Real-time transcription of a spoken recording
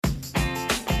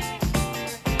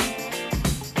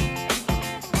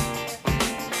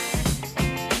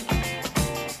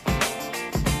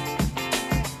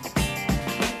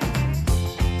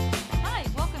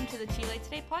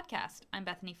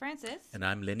Stephanie Francis. And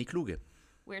I'm Lenny Kluge.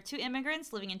 We're two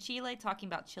immigrants living in Chile talking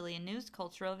about Chilean news,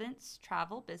 cultural events,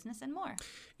 travel, business, and more.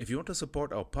 If you want to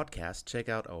support our podcast, check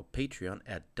out our Patreon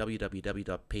at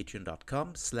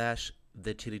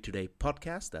www.patreon.com/The Chile Today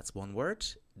Podcast. That's one word.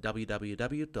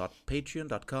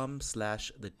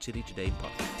 www.patreon.com/The Chile Today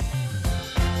Podcast.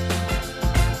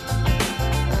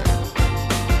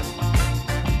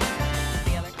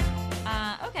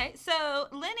 Okay, so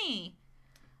Lenny.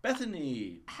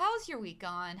 Bethany. How's your week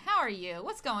gone? How are you?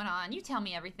 What's going on? You tell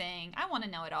me everything. I want to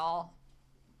know it all.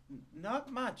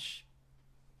 Not much.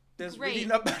 There's Great. really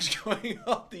not much going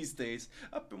on these days.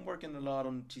 I've been working a lot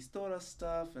on Chistora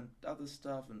stuff and other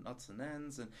stuff and odds and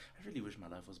ends, and I really wish my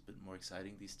life was a bit more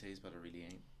exciting these days, but it really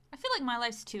ain't. I feel like my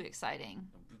life's too exciting.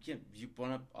 You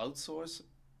want to outsource a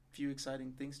few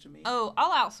exciting things to me? Oh,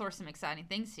 I'll outsource some exciting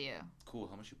things to you. Cool.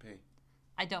 How much you pay?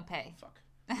 I don't pay. Fuck.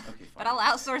 Okay, fine. But I'll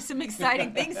outsource some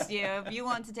exciting things to you if you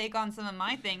want to take on some of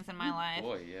my things in my life.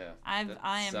 Boy, yeah.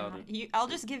 I'll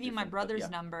just give you my brother's yeah.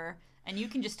 number, and you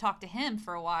can just talk to him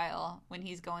for a while when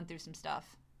he's going through some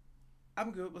stuff.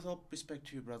 I'm good. With all respect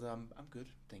to you, brother, I'm good.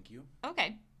 Thank you.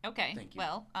 Okay. Thank you.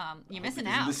 Well, you're missing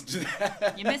out.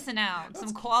 You're missing out.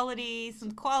 Some quality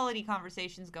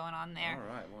conversations going on there. All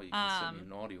right. Well, you can send me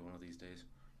an audio one of these days.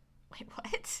 Wait,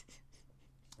 what?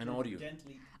 An audio.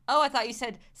 Gently. Oh, I thought you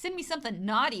said, send me something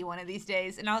naughty one of these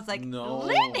days. And I was like, No.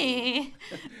 Lenny!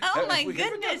 Oh, my we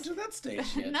haven't goodness. gotten to that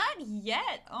stage yet. Not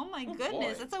yet. Oh, my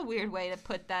goodness. Boy. That's a weird way to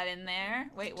put that in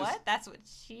there. Wait, Just what? That's what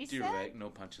she said? Direct,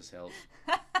 no punches held.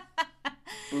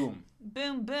 Boom.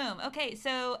 Boom, boom. Okay,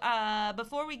 so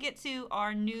before we get to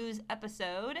our news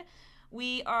episode,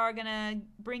 we are going to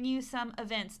bring you some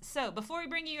events. So before we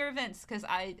bring you your events, because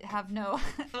I have no...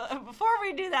 before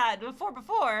we do that,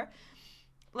 before...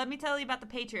 Let me tell you about the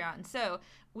Patreon. So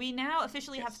we now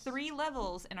officially have 3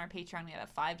 levels in our Patreon. We have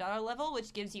a $5 level,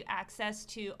 which gives you access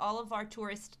to all of our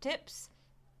tourist tips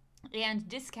and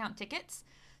discount tickets.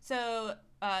 So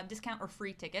discount or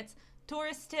free tickets.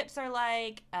 Tourist tips are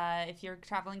like if you're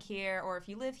traveling here or if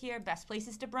you live here, best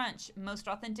places to brunch, most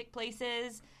authentic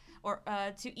places or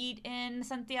to eat in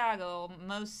Santiago,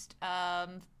 most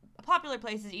popular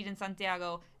places to eat in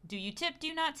Santiago. Do you tip? Do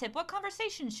you not tip? What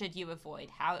conversation should you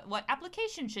avoid? What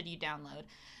application should you download?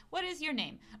 What is your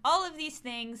name? All of these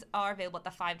things are available at the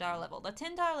 $5 level. The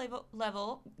 $10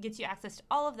 level gets you access to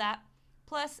all of that,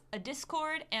 plus a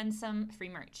Discord and some free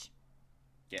merch.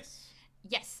 Yes.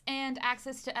 Yes, and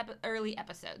access to early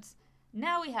episodes.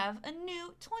 Now we have a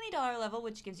new $20 level,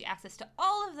 which gives you access to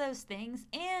all of those things,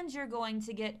 and you're going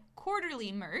to get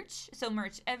quarterly merch. So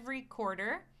merch every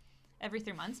quarter. Every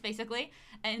 3 months, basically.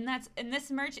 And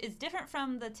this merch is different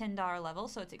from the $10 level,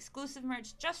 so it's exclusive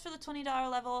merch just for the $20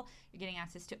 level. You're getting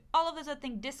access to all of those other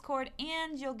things, Discord,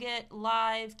 and you'll get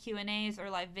live Q&As or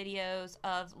live videos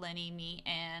of Lenny, me,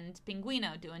 and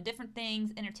Pinguino doing different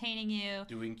things, entertaining you.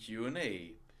 Doing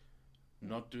Q&A.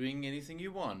 Not doing anything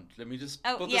you want. Let me just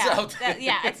Oh, put yeah, this out there.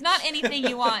 it's not anything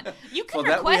you want. You can For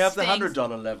that, we have request the things.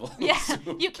 $100 level. Yeah,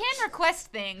 So- you can request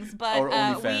things, but Or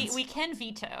OnlyFans. we can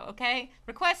veto, okay?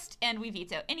 Request and we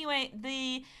veto. Anyway,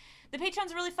 the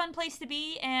Patreon's a really fun place to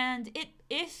be, and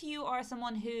if you are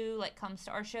someone who comes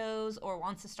to our shows or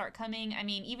wants to start coming, I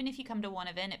mean, even if you come to one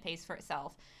event, it pays for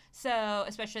itself. So,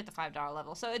 especially at the $5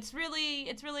 level. So it's really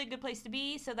a good place to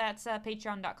be. So that's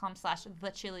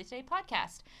patreon.com/The Chile Today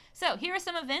Podcast. So here are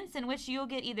some events in which you'll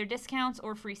get either discounts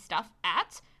or free stuff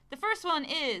at. The first one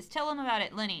is, tell them about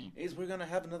it, Lenny. We're going to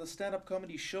have another stand-up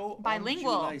comedy show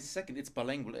Bilingual. on July 2nd. It's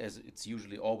bilingual, as it's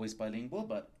usually always bilingual,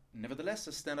 but nevertheless,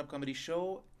 a stand-up comedy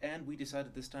show, and we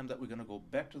decided this time that we're going to go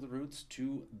back to the roots,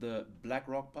 to the Black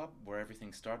Rock Pub, where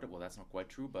everything started. Well, that's not quite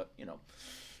true, but,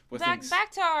 Back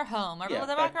to our home. The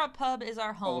Black Rock Pub is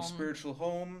our home. Our spiritual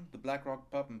home, the Black Rock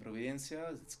Pub in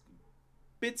Providencia. It's a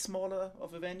bit smaller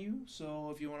of a venue,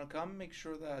 so if you want to come, make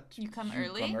sure that you come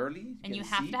early. And you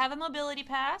get a have seat. to have a mobility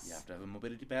pass. You have to have a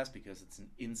mobility pass because it's an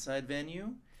inside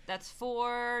venue. That's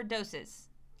 4 doses.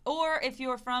 Or if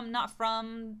you're not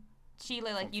from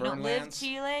Chile, like you don't live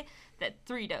Chile, that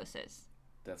 3 doses.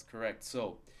 That's correct.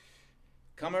 So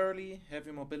come early, have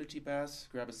your mobility pass,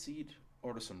 grab a seat,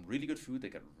 order some really good food. They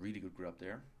got really good grub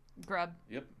there. Grub.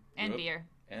 Yep. And grub, beer.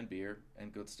 And beer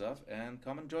and good stuff. And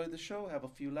come enjoy the show. Have a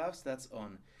few laughs. That's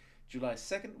on July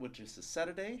 2nd, which is a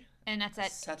Saturday. And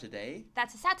that's Saturday.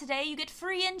 That's a Saturday. You get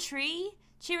free entry.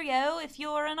 Cheerio if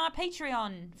you're on our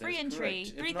Patreon. Free entry.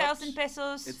 3,000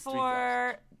 pesos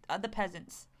for the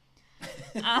peasants.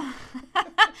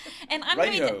 And I'm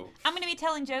gonna be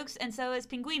telling jokes, and so is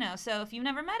Pinguino. So if you've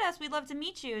never met us, we'd love to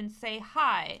meet you and say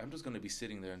hi. I'm just gonna be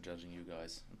sitting there and judging you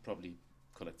guys, and probably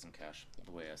collect some cash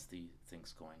the way I see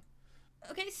things going.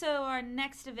 Okay, so our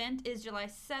next event is July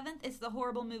 7th. It's the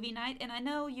Horrible Movie Night, and I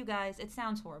know you guys, it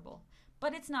sounds horrible,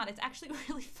 but it's not. It's actually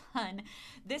really fun.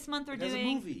 This month we're It's a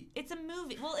doing... movie. It's a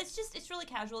movie. Well, it's really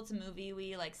casual. It's a movie.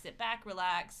 We, like, sit back,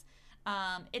 relax.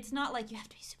 It's not like you have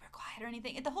to be super quiet or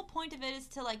anything. The whole point of it is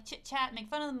to, like, chit-chat, make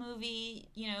fun of the movie,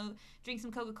 you know, drink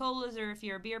some Coca-Colas, or if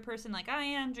you're a beer person like I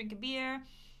am, drink a beer.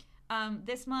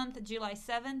 This month, July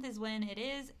 7th is when it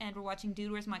is, and we're watching Dude,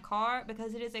 Where's My Car?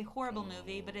 Because it is a horrible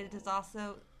movie, but it is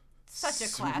also such a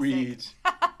classic. Sweet.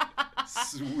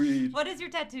 Sweet. What does your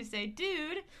tattoo say?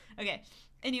 Dude. Okay.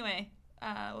 Anyway,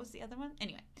 what was the other one?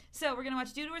 Anyway, so we're going to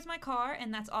watch Dude, Where's My Car?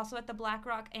 And that's also at the Black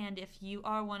Rock. And if you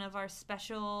are one of our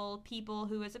special people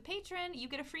who is a patron, you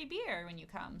get a free beer when you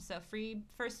come. So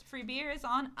first free beer is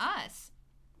on us.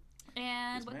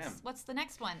 And Yes, what's the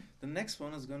next one? The next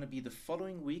one is going to be the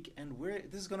following week, and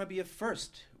this is going to be a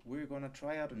first. We're going to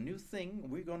try out a new thing.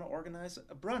 We're going to organize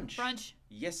a brunch. Brunch.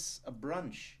 Yes, a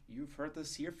brunch. You've heard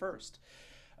this here first.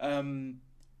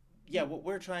 What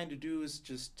we're trying to do is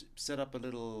just set up a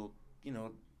little,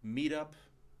 meetup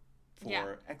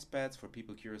for expats, for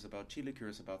people curious about Chile,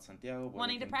 curious about Santiago.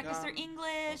 Wanting to practice their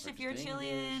English if you're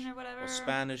Chilean or whatever. Or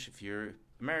Spanish if you're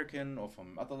American or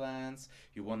from other lands.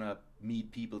 You want to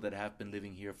meet people that have been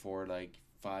living here for like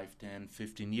 5, 10,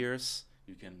 15 years.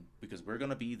 You can, because we're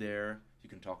going to be there. You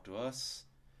can talk to us.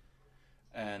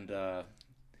 And oh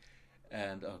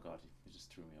God, you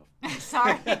just threw me off.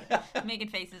 Sorry. Making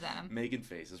faces at him. Making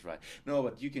faces, right. No,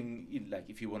 but you can,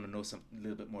 if you want to know a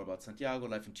little bit more about Santiago,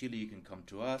 life in Chile, you can come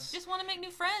to us. Just want to make new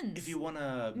friends. If you want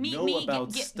to Meet know me,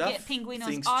 about get stuff, Pinguino's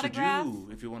things autograph. to do,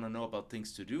 if you want to know about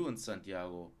things to do in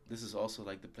Santiago, this is also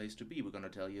like the place to be. We're going to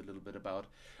tell you a little bit about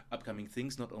upcoming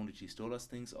things, not only Chistolas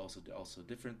things, also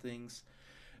different things.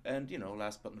 And,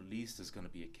 last but not least, there's going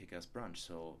to be a kick-ass brunch.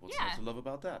 So what's not to love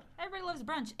about that? Everybody loves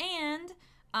brunch.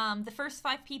 And the first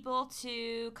 5 people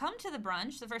to come to the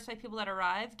brunch, the first 5 people that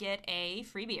arrive, get a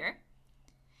free beer.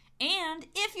 And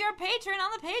if you're a patron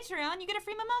on the Patreon, you get a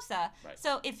free mimosa. Right.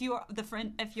 So if you're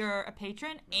a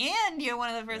patron and you're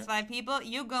one of the first 5 people,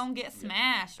 you're going to get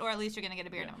smashed. Or at least you're going to get a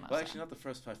beer and a mimosa. Well, actually, not the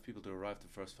first 5 people to arrive, the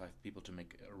first 5 people to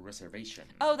make a reservation.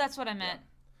 Oh, that's what I meant.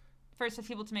 First 5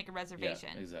 people to make a reservation.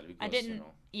 Yeah, exactly. I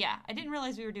didn't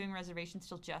realize we were doing reservations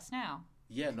till just now.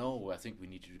 Yeah, no, I think we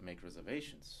need to make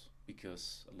reservations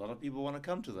because a lot of people want to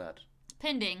come to that.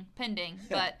 Pending,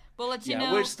 but we'll let you know.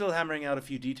 Yeah, we're still hammering out a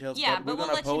few details, but we're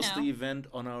going to post the event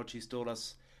on our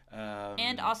Chistolas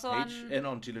and also page and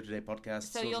on Chile Today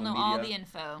podcast. So you'll know all the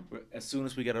info. As soon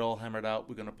as we get it all hammered out,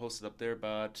 we're going to post it up there,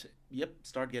 but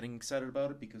start getting excited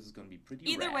about it because it's going to be pretty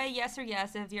Either rad. way, yes or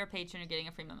yes, if you're a patron, you're getting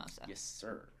a free mimosa. Yes,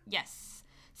 sir. Yes.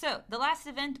 So, the last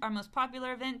event, our most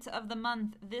popular event of the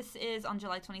month, this is on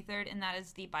July 23rd, and that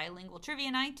is the Bilingual Trivia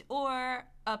Night, or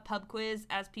a pub quiz,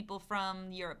 as people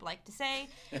from Europe like to say.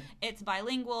 It's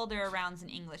bilingual. There are rounds in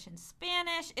English and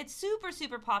Spanish. It's super,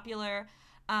 super popular,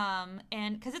 and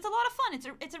because it's a lot of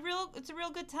fun. It's a real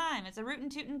good time. It's a rootin'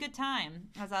 tootin' good time,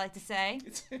 as I like to say.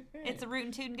 It's a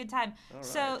rootin' tootin' good time. All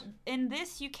so, right. In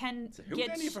this, you can It's a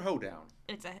hootenanny for hoedown.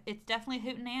 It's definitely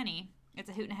a hootenanny. It's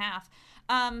a hoot and a half.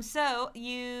 So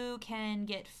you can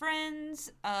get friends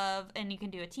and you can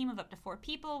do a team of up to 4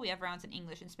 people. We have rounds in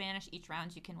English and Spanish. Each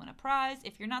round you can win a prize.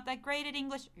 If you're not that great at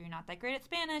English or you're not that great at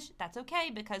Spanish, that's okay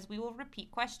because we will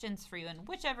repeat questions for you in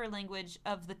whichever language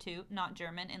of the 2, not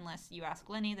German, unless you ask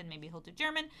Lenny, then maybe he'll do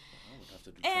German.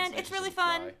 And it's really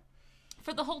fun.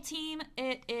 For the whole team,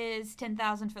 it is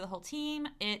 $10,000 for the whole team.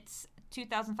 It's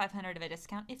 $2,500 of a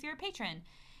discount if you're a patron.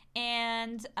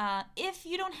 And if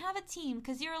you don't have a team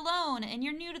because you're alone and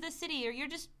you're new to the city or you're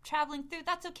just traveling through,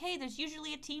 that's okay. There's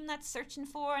usually a team that's searching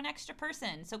for an extra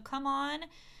person. So come on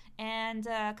and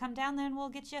come down there and we'll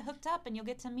get you hooked up and you'll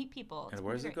get to meet people. And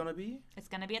where's it going to be? It's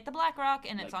going to be at the Black Rock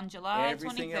and it's on July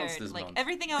 23rd.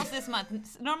 Everything else this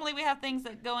month. Normally we have things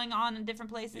that going on in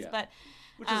different places, but...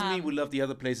 Which doesn't mean we love the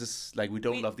other places. Like, we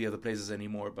don't love the other places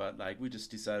anymore, but, like, we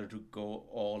just decided to go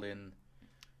all in.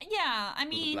 Yeah, I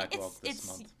mean, it's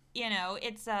month.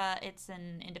 It's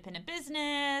an independent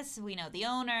business. We know the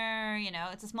owner.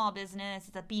 It's a small business.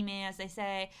 It's a pyme, as they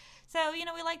say. So we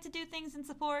like to do things and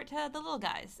support the little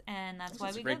guys, and that's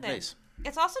why we go there. Place.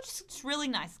 It's also just really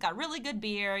nice. It's got really good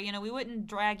beer. We wouldn't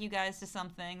drag you guys to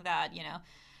something that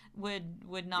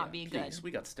would not be good.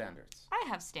 We got standards. I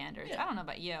have standards. Yeah. I don't know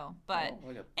about you, but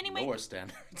I got anyway, lower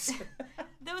standards.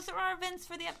 Those are our events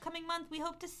for the upcoming month. We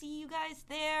hope to see you guys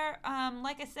there.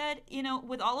 Like I said,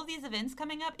 with all of these events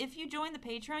coming up, if you join the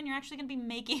Patreon, you're actually going to be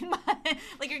making money.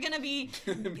 Like, you're going to be,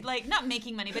 like, not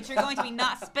making money, but you're going to be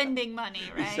not spending money,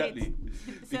 right? Exactly.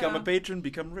 Become a patron,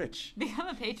 become rich. Become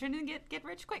a patron and get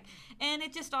rich quick. And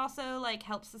it just also like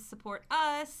helps us support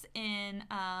us in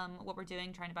what we're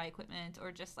doing, trying to buy equipment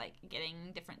or just like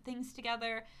getting different things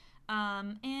together.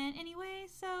 And anyway,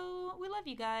 so we love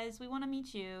you guys. We want to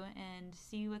meet you and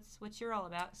see what you're all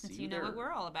about, since you know what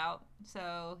we're all about.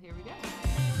 So here we go.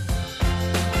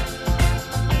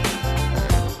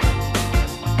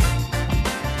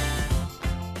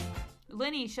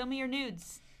 Lenny, show me your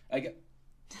nudes.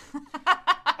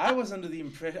 I was under the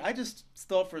impression. I just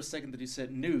thought for a second that you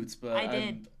said nudes, but I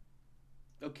did.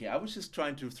 Okay, I was just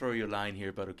trying to throw your line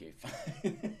here, but okay,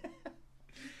 fine.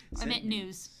 I meant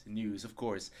news. News, of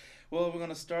course. Well, we're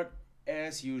gonna start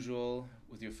as usual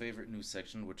with your favorite news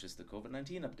section, which is the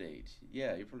COVID-19 update.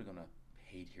 Yeah, you're probably gonna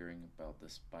hate hearing about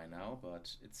this by now, but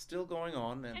it's still going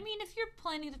on. And I mean, if you're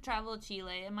planning to travel to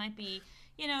Chile, it might be,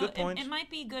 it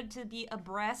might be good to be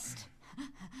abreast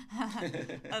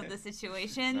of the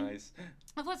situation. Nice.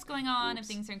 Of what's going on, if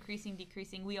things are increasing,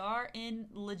 decreasing. We are in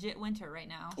legit winter right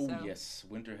now. Oh, yes.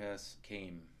 Winter has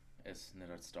came, as Ned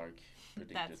Stark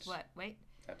predicted. That's what, wait.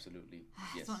 Absolutely.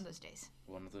 Yes. It's one of those days.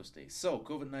 One of those days. So,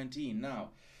 COVID-19.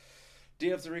 Now, day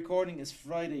of the recording is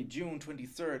Friday, June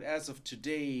 23rd. As of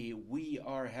today, we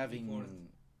are having... 24th.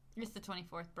 It's the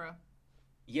 24th, bro.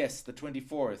 Yes, the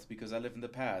 24th, because I live in the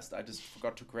past. I just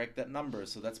forgot to correct that number,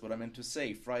 so that's what I meant to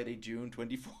say. Friday, June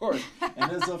 24th.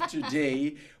 And as of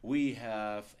today, we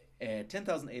have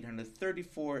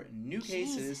 10,834 new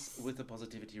cases with a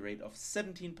positivity rate of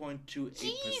 17.28%.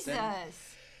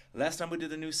 Jesus! Last time we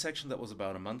did a news section, that was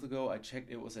about a month ago. I checked,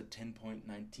 it was at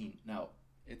 10.19. Now,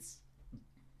 it's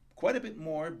quite a bit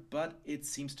more, but it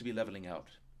seems to be leveling out.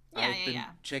 I've been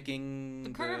checking. The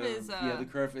curve is. The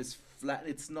curve is flat.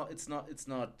 It's not going down. It's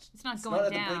not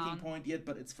at the breaking point yet,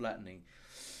 but it's flattening.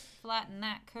 Flatten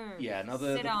that curve. Yeah. Now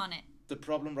sit on it. The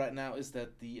problem right now is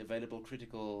that the available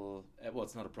critical. Well,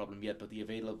 it's not a problem yet, but the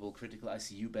available critical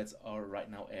ICU beds are right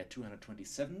now at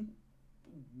 227,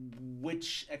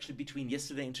 which actually between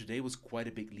yesterday and today was quite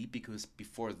a big leap, because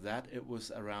before that it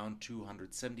was around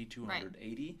 270,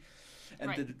 280. Right.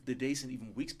 And the days and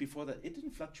even weeks before that, it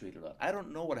didn't fluctuate a lot. I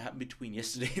don't know what happened between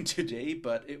yesterday and today,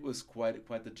 but it was quite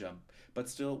the jump. But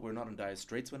still, we're not in dire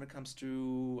straits when it comes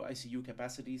to ICU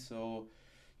capacity, so,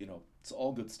 it's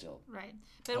all good still. Right.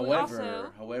 But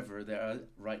however, there are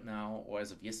right now, or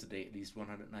as of yesterday, at least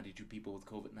 192 people with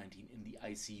COVID-19 in the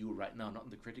ICU right now, not in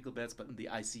the critical beds, but in the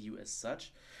ICU as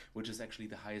such, which is actually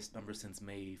the highest number since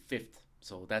May 5th.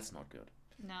 So that's not good.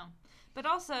 No. But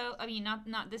also, I mean,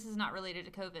 not this is not related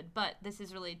to COVID, but this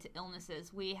is related to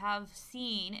illnesses. We have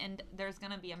seen, and there's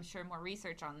going to be, I'm sure, more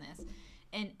research on this,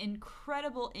 an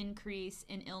incredible increase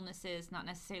in illnesses, not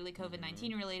necessarily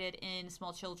COVID-19 related, in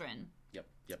small children.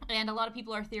 Yep. And a lot of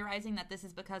people are theorizing that this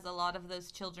is because a lot of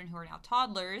those children who are now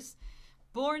toddlers,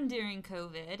 born during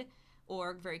COVID,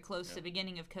 or very close to the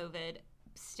beginning of COVID,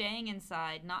 staying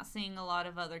inside, not seeing a lot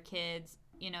of other kids,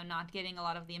 not getting a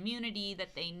lot of the immunity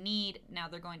that they need. Now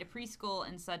they're going to preschool,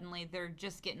 and suddenly they're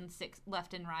just getting sick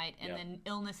left and right. And then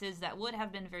illnesses that would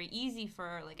have been very easy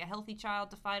for like a healthy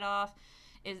child to fight off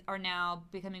are now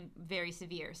becoming very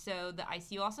severe. So the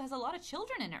ICU also has a lot of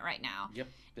children in it right now. Yep.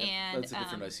 And that's a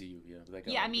different ICU.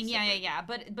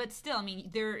 But still, I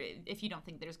mean, if you don't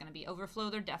think there's going to be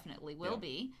overflow, there definitely will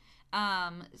be.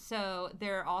 So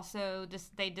they're also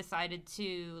they decided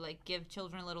to like give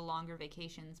children a little longer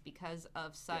vacations because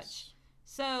of such. Yes.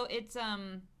 So it's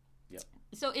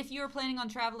So if you're planning on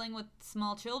traveling with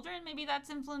small children, maybe that's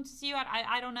influences you.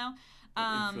 I don't know.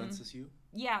 Influences you?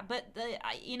 Yeah, but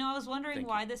I was wondering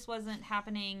why this wasn't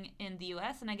happening in the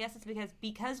U.S. and I guess it's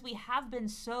because we have been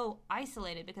so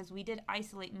isolated, because we did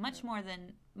isolate much more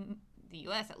than the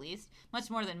U.S. at least, much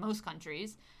more than most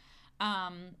countries.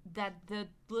 That the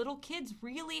little kids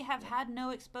really have had no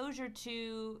exposure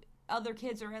to other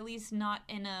kids, or at least not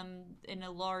in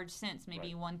a large sense.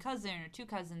 Maybe one cousin or two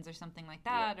cousins or something like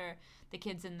that, or the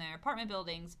kids in their apartment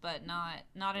buildings, but not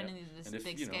in this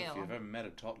big scale. If you've ever met a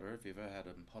toddler, if you've ever had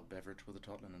a hot beverage with a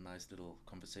toddler and a nice little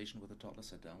conversation with a toddler,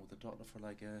 sat down with a toddler for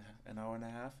like an hour and a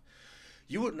half,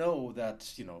 you would know that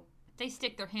they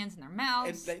stick their hands in their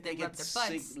mouths. They get rub their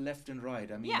sick butts left and right.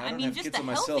 I mean, I don't have just kids a of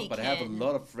myself, but kid. I have a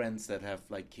lot of friends that have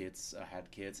like kids, had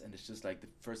kids, and it's just like the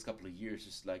first couple of years,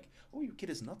 just like, oh, your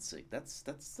kid is not sick. That's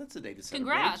a day to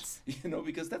celebrate. Congrats.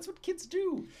 Because that's what kids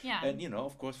do. Yeah. And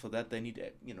of course, for that they need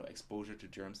exposure to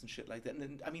germs and shit like that. And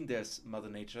then, I mean, there's Mother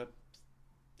Nature.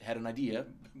 had an idea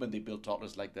when they built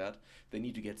toddlers like that. They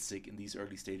need to get sick in these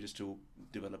early stages to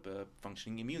develop a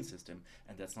functioning immune system,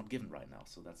 and that's not given right now.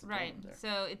 So that's the right. problem there.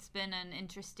 So it's been an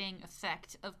interesting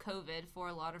effect of COVID for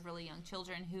a lot of really young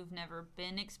children who've never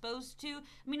been exposed to,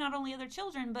 I mean, not only other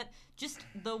children, but just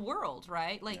the world,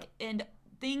 right? Like, and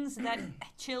things that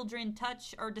children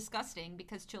touch are disgusting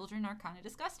because children are kind of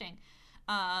disgusting.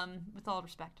 With all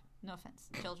respect. No offense,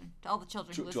 children. To all the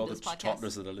children who listen to this podcast. To all the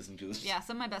toddlers that are listening to this. Yeah,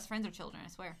 some of my best friends are children, I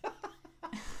swear.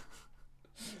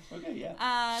 Okay,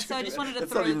 yeah. So I just wanted to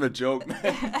That's throw... not even a joke,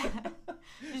 man.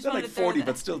 They're like 40,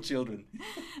 but still children.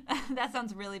 That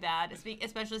sounds really bad,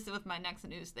 especially with my next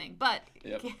news thing. But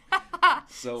yep.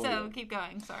 So keep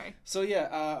going. Sorry. So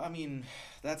yeah, I mean,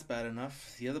 that's bad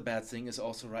enough. The other bad thing is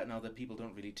also right now that people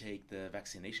don't really take the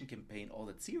vaccination campaign all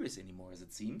that serious anymore, as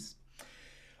it seems.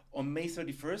 On May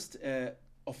 31st,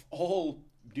 of all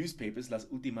newspapers, Las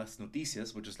Últimas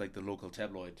Noticias, which is like the local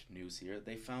tabloid news here,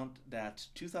 they found that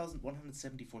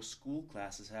 2,174 school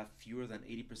classes have fewer than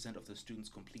 80% of their students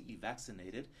completely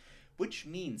vaccinated, which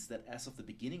means that as of the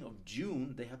beginning of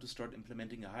June, they have to start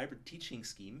implementing a hybrid teaching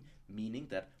scheme, meaning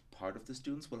that part of the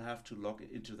students will have to log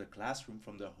into the classroom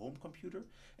from their home computer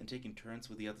and taking turns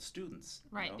with the other students.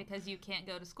 Right, because you can't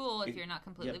go to school if you're not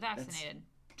completely vaccinated.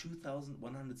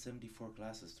 2,174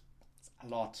 classes. It's a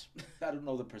lot. I don't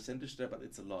know the percentage there, but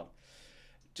it's a lot.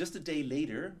 Just a day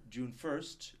later, June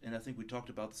 1st, and I think we talked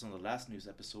about this on the last news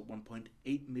episode,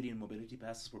 1.8 million mobility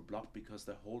passes were blocked because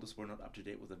the holders were not up to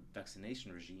date with the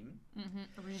vaccination regime.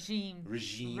 Mm-hmm.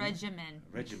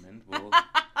 Regimen. Well,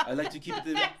 I like to keep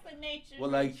it...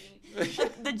 Vaccination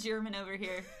the German over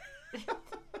here.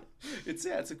 It's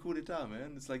a coup d'etat,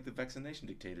 man. It's like the vaccination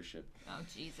dictatorship. Oh,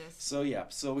 Jesus. So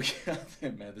we got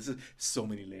there, man. This is so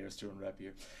many layers to unwrap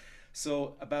here.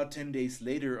 So about 10 days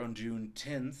later, on June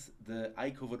 10th, the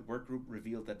iCovid workgroup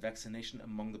revealed that vaccination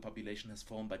among the population has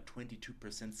fallen by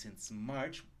 22% since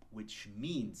March, which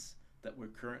means that we're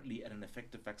currently at an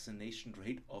effective vaccination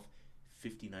rate of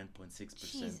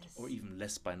 59.6%, or even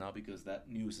less by now, because that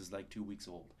news is like 2 weeks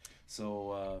old.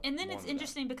 So and then it's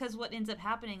interesting because what ends up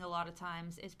happening a lot of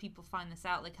times is people find this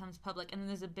out, like comes public, and then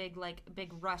there's a big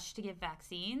rush to give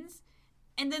vaccines,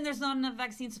 and then there's not enough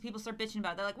vaccines, so people start bitching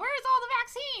about it. They're like, "Where's all the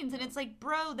vaccines?" And it's like,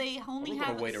 bro, they only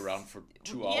have to wait around for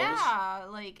 2 hours. Yeah,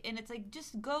 and it's like,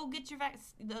 just go get your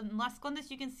vaccine.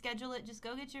 Unless you can schedule it, just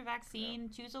go get your vaccine.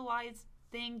 Yeah. Choose a wise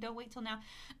thing. Don't wait till now.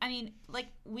 I mean,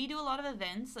 we do a lot of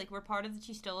events. Like, we're part of the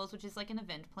Chistolos, which is like an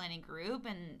event planning group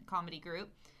and comedy group.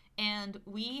 And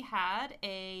we had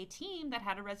a team that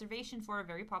had a reservation for a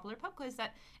very popular pub quiz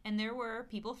and there were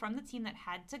people from the team that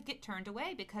had to get turned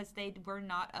away because they were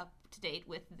not up to date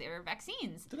with their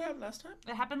vaccines. Did that happen last time?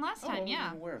 It happened last time, yeah. I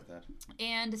wasn't aware of that.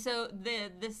 And so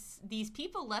these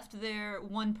people left their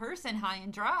one person high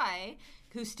and dry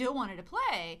who still wanted to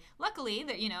play. Luckily,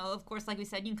 that of course, like we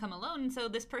said, you can come alone. And so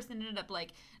this person ended up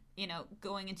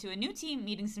going into a new team,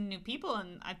 meeting some new people,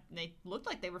 and they looked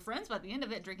like they were friends by the end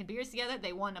of it, drinking beers together.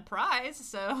 They won a prize,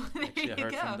 so there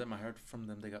you go. I heard from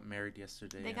them. They got married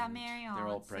yesterday. They got married. They're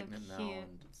all pregnant so now.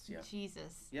 And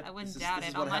Jesus, yep, I wouldn't doubt it. This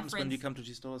is what happens when you come to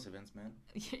Chistolos events, man.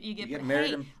 you get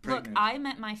married and pregnant. Look, I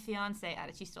met my fiance at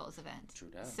a Chistolos event. True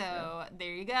that. So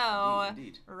there you go.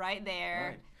 Indeed. Right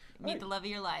there. Right. Meet the love of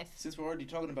your life. Since we're already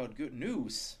talking about good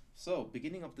news. So,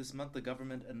 beginning of this month, the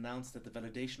government announced that the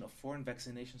validation of foreign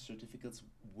vaccination certificates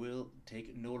will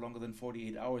take no longer than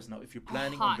 48 hours. Now, if you're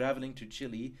planning on traveling to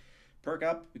Chile, perk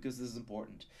up, because this is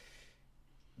important.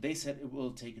 They said it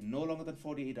will take no longer than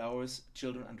 48 hours.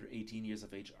 Children under 18 years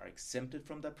of age are exempted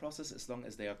from that process as long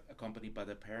as they are accompanied by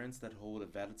their parents that hold a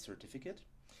valid certificate.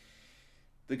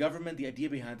 The idea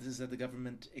behind this is that the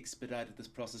government expedited this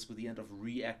process with the end of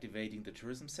reactivating the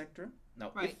tourism sector.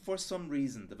 Now, if for some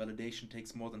reason the validation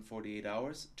takes more than 48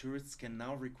 hours, tourists can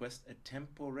now request a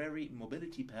temporary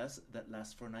mobility pass that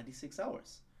lasts for 96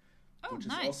 hours, which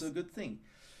is also a good thing.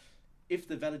 If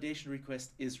the validation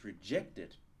request is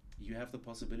rejected, you have the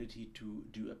possibility to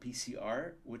do a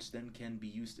PCR, which then can be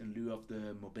used in lieu of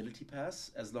the mobility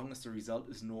pass, as long as the result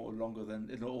is no older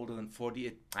than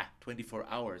 24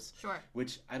 hours. Sure.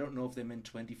 Which I don't know if they meant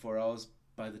 24 hours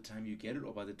by the time you get it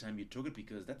or by the time you took it,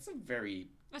 because that's a very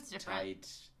tight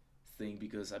thing.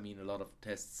 Because a lot of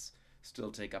tests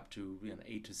still take up to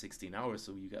 8 to 16 hours,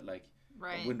 so you got a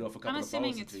window of a couple of hours. I'm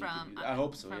assuming it's from. I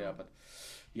hope so.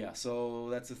 So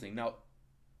that's the thing. Now,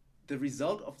 the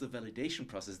result of the validation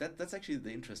process, that's actually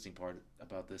the interesting part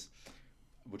about this,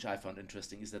 which I found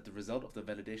interesting, is that the result of the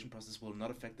validation process will not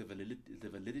affect the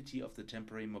validity of the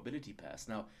temporary mobility pass.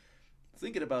 Now,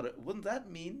 thinking about it, wouldn't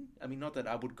that mean, I mean, not that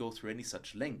I would go through any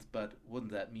such length, but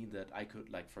wouldn't that mean that I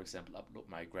could, like, for example, upload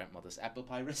my grandmother's apple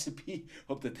pie recipe,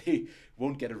 hope that they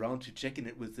won't get around to checking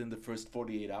it within the first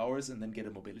 48 hours, and then get a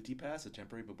mobility pass, a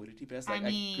temporary mobility pass? I Like,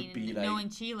 mean, could be like, knowing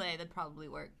Chile, that'd probably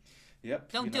work.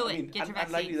 yep. Don't do it. I mean, Get your unlikely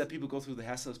vaccines. that people go through the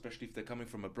hassle, especially if they're coming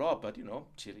from abroad, but,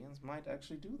 Chileans might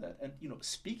actually do that. And,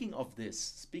 speaking of this,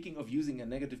 speaking of using a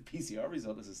negative PCR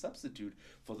result as a substitute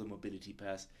for the mobility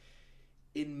pass,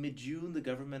 in mid-June, the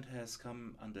government has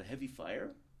come under heavy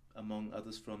fire, among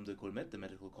others from the Colmet, the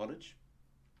medical college,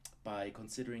 by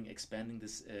considering expanding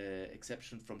this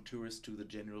exception from tourists to the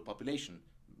general population,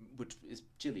 which is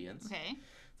Chileans. Okay.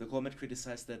 The Colmet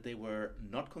criticized that they were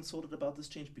not consulted about this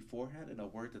change beforehand and are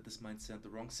worried that this might send the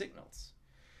wrong signals.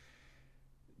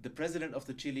 The president of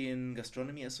the Chilean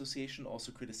Gastronomy Association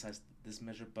also criticized this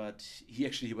measure, but he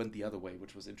actually went the other way,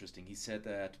 which was interesting. He said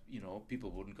that, people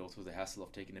wouldn't go through the hassle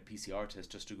of taking a PCR test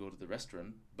just to go to the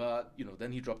restaurant. But,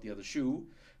 then he dropped the other shoe,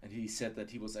 and he said that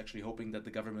he was actually hoping that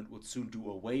the government would soon do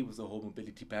away with the whole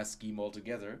mobility pass scheme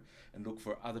altogether and look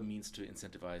for other means to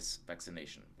incentivize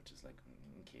vaccination, which is like,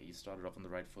 okay, you started off on the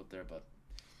right foot there, but,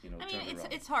 I mean, turn it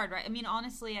around. it's hard, right? I mean,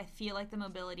 honestly, I feel like the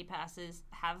mobility passes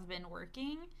have been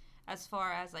working. As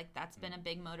far as like that's been a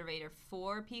big motivator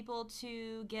for people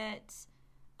to get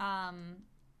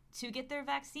their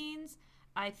vaccines.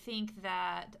 I think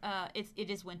that it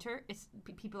is winter.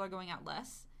 People are going out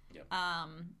less. Yeah.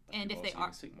 And if they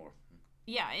are sick more.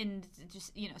 Yeah, and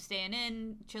just staying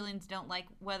in. Chileans don't like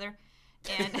weather,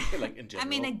 and like in general. I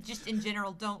mean, they just in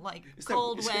general don't like Is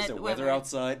cold, there wet weather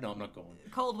outside? No, I'm not going.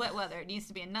 Cold, wet weather. It needs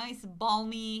to be a nice,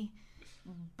 balmy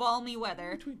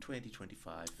weather. Between 20 and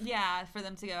 25. Yeah, for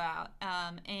them to go out.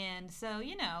 And so,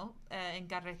 and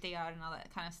carretear and all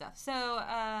that kind of stuff. So,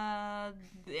 I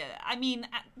mean,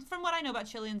 from what I know about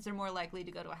Chileans, they're more likely to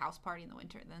go to a house party in the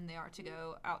winter than they are to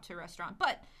go out to a restaurant.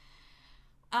 But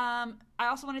I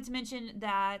also wanted to mention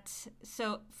that,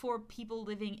 so for people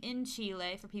living in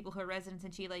Chile, for people who are residents in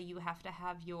Chile, you have to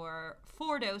have your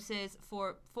 4 doses.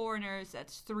 For foreigners,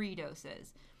 that's 3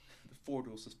 doses. 4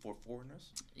 doses for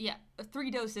foreigners? Yeah,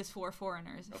 3 doses for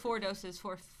foreigners. Okay. 4 doses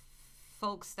for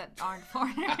folks that aren't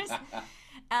foreigners.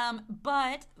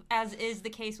 But as is the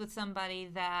case with somebody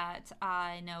that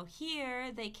I know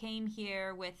here, they came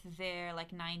here with their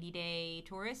 90-day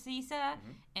tourist visa,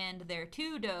 and their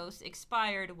 2 dose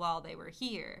expired while they were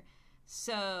here.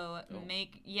 So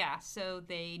so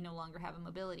they no longer have a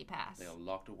mobility pass. They are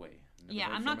locked away.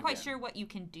 I'm not quite sure what you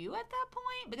can do at that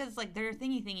point, because their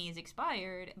thingy is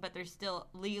expired, but they're still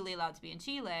legally allowed to be in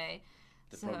Chile.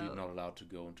 They're probably not allowed to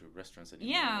go into restaurants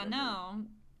anymore. Yeah, no.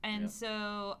 And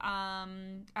so I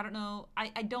don't know.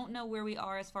 I don't know where we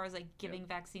are as far as giving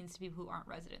vaccines to people who aren't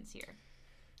residents here.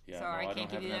 Yeah, Sorry, no, I can't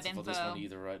don't give have you an that answer for this info. one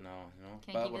either right now.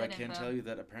 Can't But give what you I that can info. tell you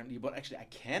that apparently, I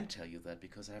can tell you that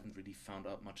because I haven't really found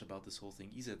out much about this whole thing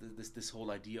either. This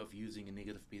whole idea of using a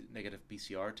negative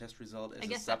PCR test result as I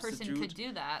guess a that substitute. person could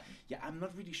do that. Yeah, I'm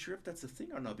not really sure if that's a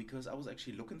thing or not, because I was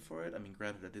actually looking for it. I mean,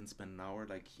 granted, I didn't spend an hour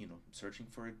searching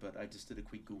for it, but I just did a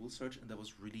quick Google search, and there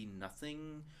was really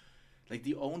nothing.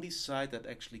 The only site that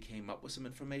actually came up with some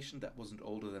information that wasn't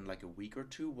older than a week or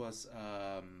two was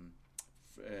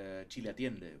Chile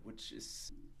Atiende, which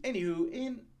is... Anywho,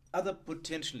 in other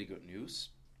potentially good news,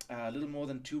 a little more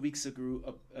than 2 weeks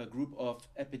ago, a group of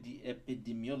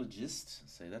epidemiologists,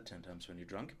 say that 10 times when you're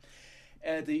drunk,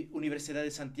 at the Universidad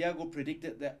de Santiago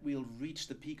predicted that we'll reach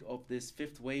the peak of this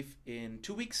 5th wave in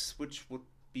 2 weeks, which would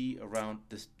be around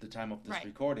the time of this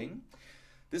recording.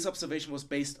 This observation was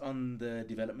based on the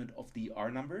development of the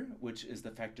R number, which is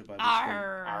the factor by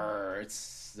which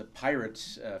it's the pirate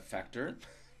factor,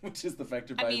 which is the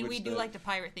factor by which we do like to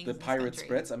pirate things. The in this pirate country.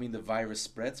 spreads. I mean, the virus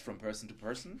spreads from person to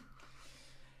person.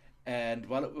 And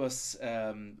while it was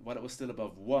still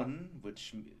above 1,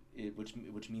 which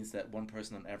means that one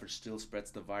person on average still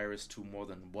spreads the virus to more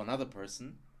than one other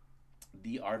person,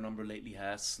 the R number lately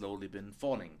has slowly been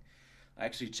falling. I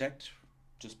actually checked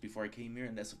just before I came here,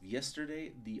 and as of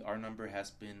yesterday, the R number has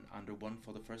been under 1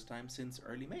 for the first time since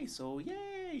early May. So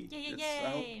yay! I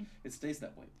hope it stays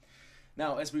that way.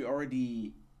 Now, as we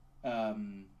already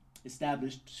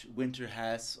established, winter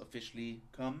has officially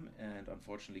come, and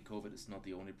unfortunately, COVID is not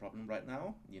the only problem right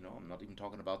now. I'm not even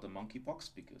talking about the monkeypox,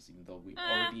 because even though we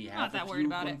already have a few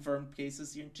confirmed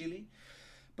cases here in Chile.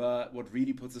 But what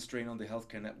really puts a strain on the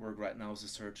healthcare network right now is the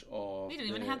surge of... We don't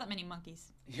even have that many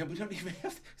monkeys. Yeah, we don't even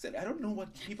have... I don't know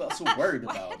what people are so worried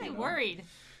about. Why are they worried?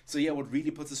 So yeah, what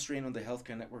really puts a strain on the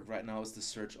healthcare network right now is the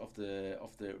surge of the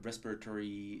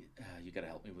respiratory. You gotta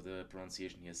help me with the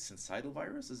pronunciation here. Syncytial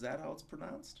virus, is that how it's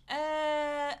pronounced?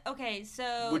 Okay,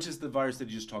 so Which is the virus that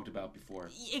you just talked about before?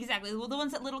 Exactly. Well, the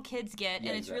ones that little kids get, Yeah,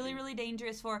 and it's really, exactly. really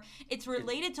dangerous for. It's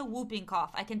related to whooping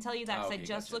cough. I can tell you that because I Okay,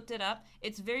 just gotcha. looked it up.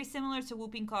 It's very similar to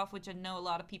whooping cough, which I know a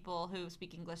lot of people who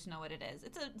speak English know what it is.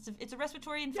 It's a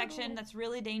respiratory infection that's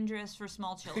really dangerous for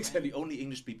small children. Exactly, only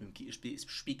English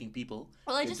speaking people.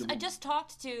 Well, I into just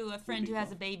talked to a friend who whooping has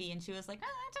a cough. baby, and she was like,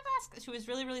 she was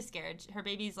really, really scared. Her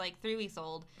baby's like 3 weeks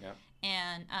old, Yeah.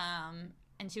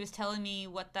 and she was telling me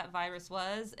what that virus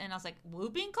was, and I was like,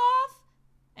 whooping cough,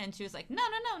 and she was like, no,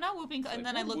 not whooping cough, and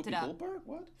then I looked it up. Goldberg?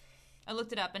 What? I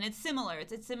looked it up, and it's similar.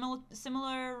 It's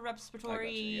similar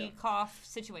respiratory yeah. cough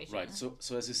situation. Right. So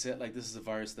as you said, like this is a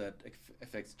virus that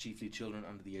affects chiefly children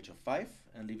under the age of 5,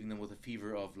 and leaving them with a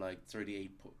fever of like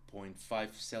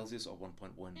 38.5 Celsius or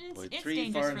 1.1.3 It's dangerous for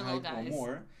little Fahrenheit or guys.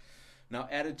 more. Now,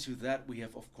 added to that, we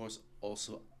have, of course,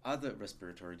 also other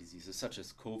respiratory diseases, such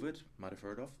as COVID, might have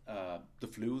heard of, the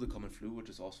flu, the common flu, which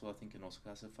is also, I think,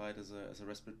 classified as a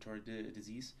respiratory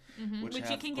disease, which Which you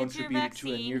have can get your contributed to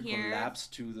a vaccine near here. collapse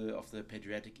of the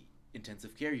pediatric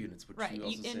intensive care units, which Right, you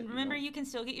also said. and remember, you can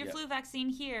still get your Yeah. flu vaccine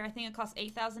here. I think it costs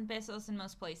 8,000 pesos in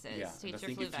most places Yeah, to and I get your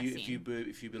think flu vaccine.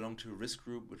 if you belong to a risk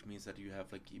group, which means that you have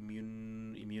like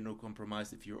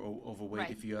immunocompromised, if you're overweight,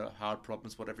 Right. if you have heart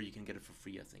problems, whatever, you can get it for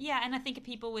free. I think. Yeah, and I think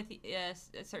people with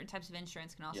certain types of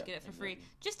insurance can also Yeah, get it for free.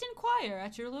 exactly. Just inquire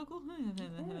at your local.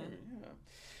 Yeah.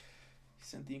 He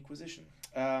sent the Inquisition.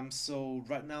 So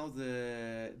right now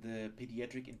the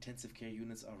pediatric intensive care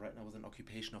units are right now with an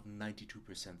occupation of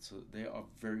 92%. So they are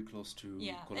very close to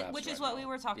collapse. Which is right what now. we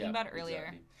were talking about earlier.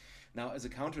 Exactly. Now, as a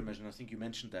countermeasure, and I think you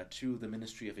mentioned that too, the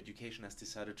Ministry of Education has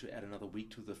decided to add another week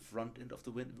to the front end of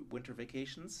the winter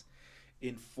vacations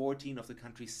in 14 of the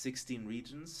country's 16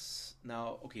 regions.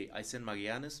 Now, okay, Aysén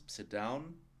Magallanes, sit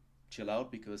down, chill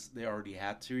out, because they already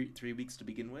had 3 weeks to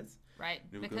begin with. Right,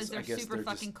 You know, because I they're guess super they're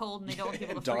fucking just cold and they don't want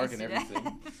people to dark freeze and to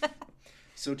everything. death.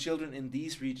 So children in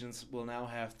these regions will now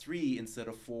have 3 instead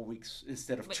of 4 weeks,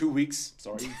 instead of Wait. 2 weeks.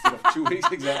 Sorry, instead of 2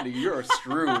 weeks. Exactly, you're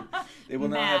screwed. They will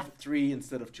now have Math. 3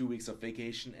 instead of 2 weeks of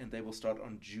vacation, and they will start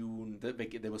on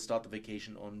They will start the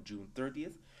vacation on June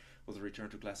 30th, with a return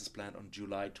to classes planned on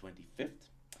July 25th.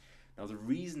 Now, the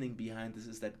reasoning behind this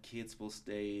is that kids will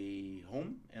stay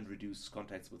home and reduce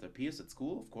contacts with their peers at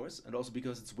school, of course, and also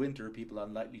because it's winter, people are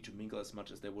unlikely to mingle as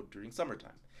much as they would during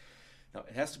summertime. Now,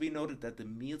 it has to be noted that the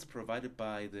meals provided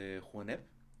by the JUNEP,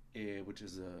 which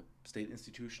is a state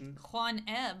institution. Juan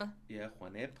Eb. Yeah,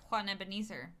 JUNEP. Juan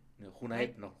Ebenezer. No, JUNAEP,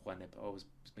 Right. not JUNEP. I always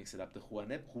mix it up. The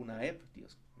JUNEP,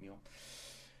 Dios mío.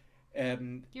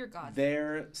 Dear God.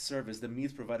 Their service, the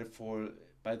meals provided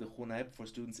by the JUNEP for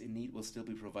students in need, will still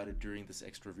be provided during this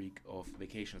extra week of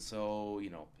vacation. So,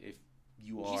 if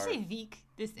you Did are... you say week?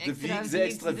 This The extra week, the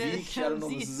extra this- week. I don't know.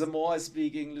 The more I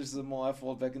speak English, the more I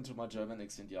fall back into my German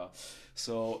accent. Yeah.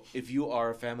 So if you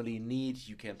are a family in need,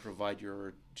 you can provide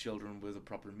your children with a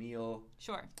proper meal,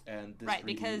 Sure. and this Right,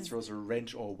 really because- throws a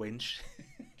wrench or wench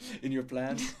in your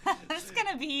plan. It's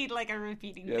gonna be like a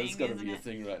repeating Yeah, thing, it's gonna isn't be a it?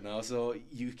 thing right now. So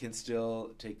you can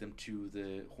still take them to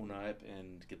the JUNEP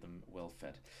and get them well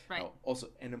fed. Right. Now, also,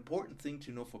 an important thing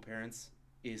to know for parents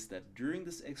is that during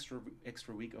this extra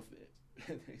week of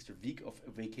extra week of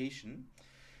vacation,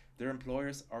 their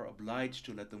employers are obliged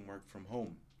to let them work from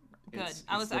home. Good.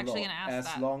 I was the actually law. gonna ask as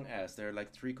that. long as there are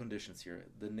like 3 conditions here.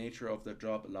 The nature of the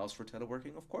job allows for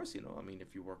teleworking, of course. I mean,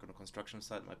 if you work on a construction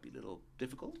site, it might be a little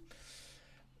difficult.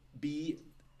 B,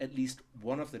 at least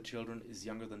one of the children is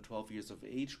younger than 12 years of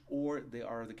age, or they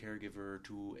are the caregiver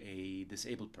to a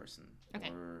disabled person.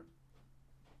 Okay. Or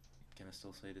can I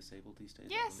still say disabled these days?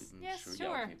 Yes, yes, Yeah,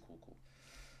 sure. okay, cool.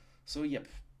 So, yep.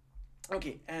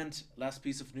 Okay, and last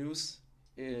piece of news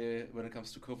when it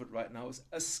comes to COVID right now is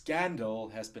a scandal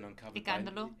has been uncovered by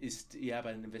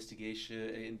an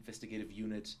investigative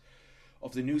unit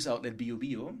of the news outlet Bio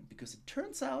Bio, because it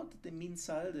turns out that the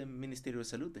MinSal, the Ministerio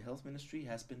de Salud, the health ministry,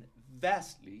 has been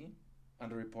vastly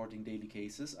underreporting daily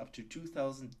cases, up to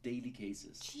 2,000 daily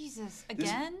cases. Jesus,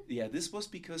 again? This was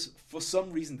because for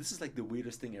some reason, this is like the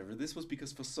weirdest thing ever. This was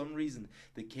because for some reason,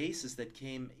 the cases that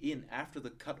came in after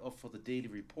the cutoff for the daily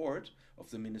report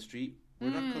of the ministry were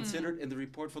not considered in the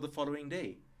report for the following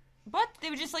day. But they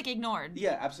were just like ignored.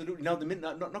 Yeah, absolutely. Now,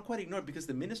 not quite ignored, because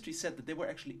the ministry said that they were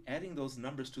actually adding those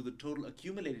numbers to the total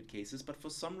accumulated cases, but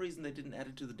for some reason they didn't add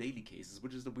it to the daily cases,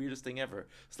 which is the weirdest thing ever.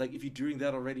 It's like, if you're doing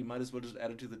that already, might as well just add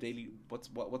it to the daily. What's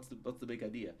the big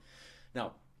idea?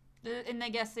 Now, And I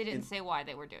guess they didn't say why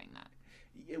they were doing that.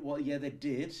 Yeah, well, yeah, they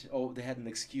did. Oh, they had an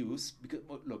excuse because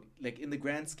well, look, like in the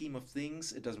grand scheme of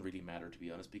things, it doesn't really matter to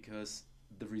be honest, because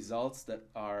the results that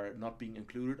are not being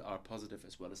included are positive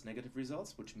as well as negative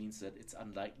results, which means that it's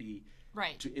unlikely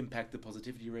Right. to impact the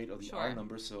positivity rate or the Sure. R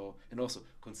number. So, and also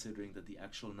considering that the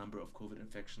actual number of COVID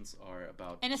infections are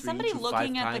about And is 3 somebody to 5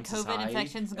 looking at the times as COVID high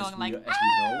infections and as going like, as we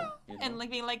know, you know? and like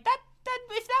being like, that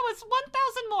if that was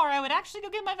 1,000 more, I would actually go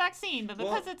get my vaccine. But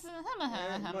because Well, it's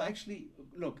no, actually,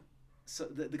 look. So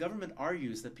the government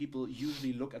argues that people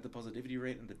usually look at the positivity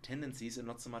rate and the tendencies and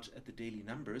not so much at the daily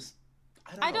numbers.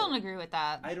 I know. don't agree with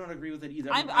that. I don't agree with it either.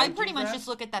 I do pretty much that. just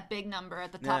look at that big number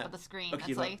at the top Yeah. of the screen.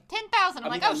 Okay, It's but- like 10,000. I'm I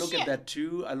like, mean, oh I look shit. at that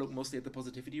too. I look mostly at the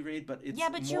positivity rate, but it's Yeah,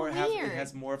 but more you're it weird.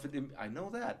 has more of an. I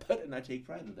know that, but and I take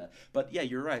pride in that. But yeah,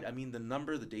 you're right. I mean, the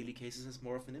daily cases has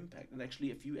more of an impact. And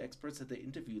actually, a few experts that they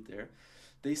interviewed there,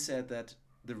 they said that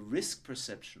the risk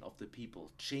perception of the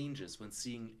people changes when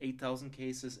seeing 8,000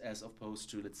 cases as opposed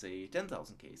to, let's say,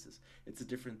 10,000 cases. It's a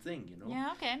different thing, you know.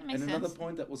 Yeah, okay, that makes And sense. another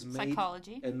point that was made.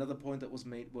 Psychology. Another point that was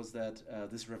made was that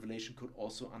this revelation could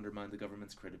also undermine the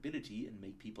government's credibility and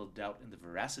make people doubt in the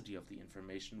veracity of the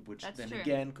information, which That's then true.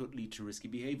 again could lead to risky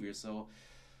behavior. So,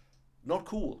 not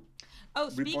cool. Oh,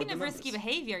 Report speaking the of risky numbers.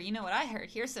 behavior, you know what I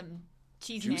heard? Here's some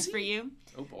cheese news Juicy? for you.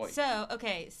 Oh boy.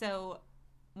 So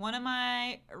one of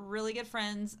my really good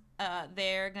friends,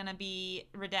 they're gonna be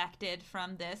redacted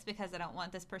from this because I don't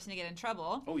want this person to get in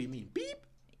trouble. Oh, you mean beep?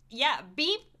 Yeah,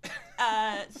 Beep.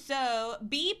 So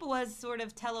Beep was sort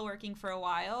of teleworking for a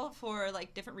while for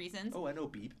like different reasons. Oh, I know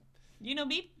beep. You know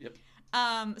Beep? Yep.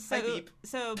 So Beep.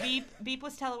 so Beep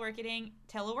was teleworking.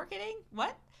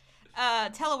 What?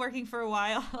 Teleworking for a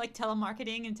while, like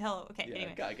telemarketing and Okay. Yeah,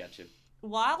 Anyway. I got you.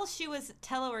 While she was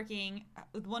teleworking,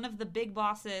 one of the big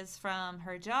bosses from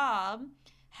her job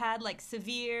had like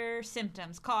severe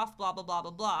symptoms, cough, blah, blah, blah, blah,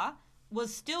 blah,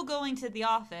 was still going to the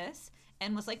office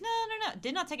and was like, no,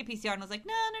 did not take a PCR and was like,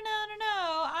 no,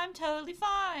 I'm totally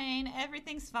fine.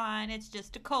 Everything's fine. It's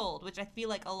just a cold, which I feel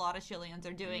like a lot of Chileans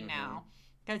are doing now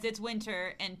because it's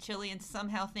winter and Chileans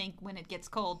somehow think when it gets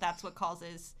cold, that's what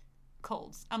causes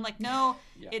colds. I'm like, no,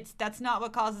 Yeah. that's not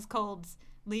what causes colds.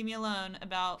 Leave me alone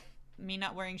about me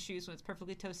not wearing shoes when it's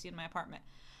perfectly toasty in my apartment.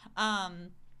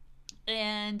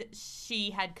 And she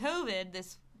had COVID.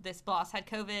 This boss had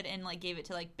COVID and like gave it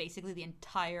to like basically the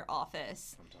entire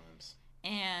office. Sometimes.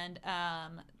 And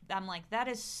I'm like, that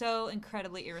is so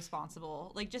incredibly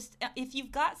irresponsible. Like, just if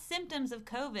you've got symptoms of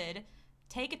COVID,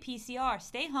 take a PCR,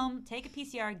 stay home, take a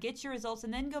PCR, get your results,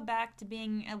 and then go back to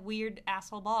being a weird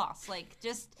asshole boss. Like,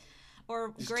 just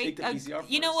take the PCR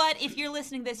you know first. what? If you're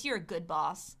listening to this, you're a good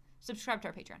boss. Subscribe to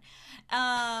our Patreon.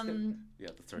 Yeah,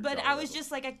 the third. But dollar I was level.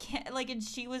 just like, I can't, like, and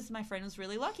my friend was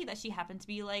really lucky that she happened to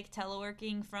be, like,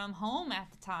 teleworking from home at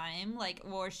the time, like,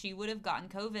 or she would have gotten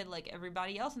COVID like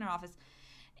everybody else in her office.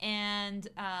 And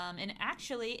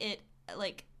actually it,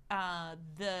 like,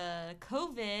 the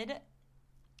COVID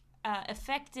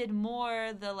affected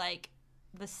more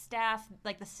the staff,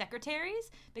 like the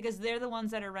secretaries, because they're the ones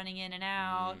that are running in and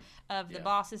out of the yeah.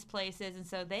 bosses' places, and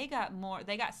so they got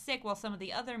sick while some of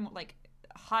the other like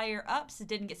higher ups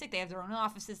didn't get sick. They have their own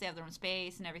offices, they have their own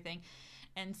space and everything.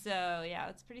 And so yeah,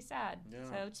 it's pretty sad. Yeah,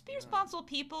 So just be yeah. responsible,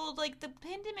 people. Like, the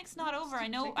pandemic's not over. I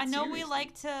know take it we seriously.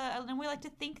 like to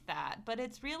think that, but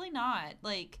it's really not.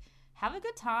 Like, have a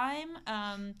good time.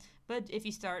 But if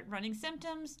you start running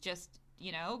symptoms, just,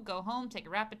 you know, go home, take a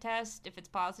rapid test. If it's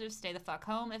positive, stay the fuck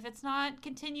home. If it's not,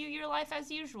 continue your life as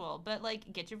usual. But,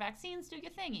 like, get your vaccines, do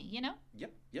your thingy, you know?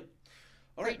 Yep.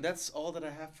 All right, that's all that I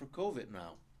have for COVID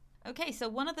now. Okay, so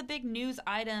one of the big news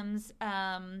items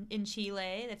in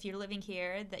Chile, if you're living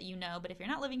here, that you know, but if you're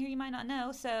not living here, you might not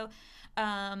know. So,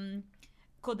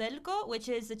 Codelco, which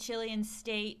is the Chilean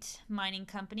state mining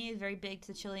company, is very big to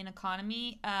the Chilean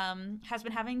economy, has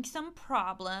been having some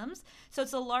problems. So it's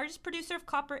the largest producer of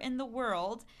copper in the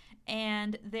world,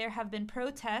 and there have been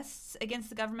protests against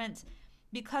the government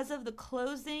because of the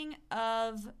closing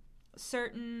of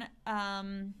certain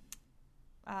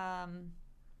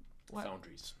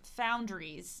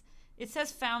foundries. It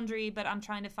says foundry, but I'm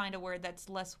trying to find a word that's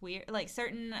less weird. Like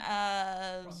certain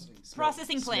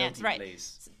processing plants, Smelting right?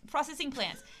 place. Processing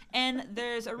plants, and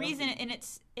there's a reason, and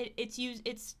it's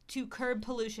to curb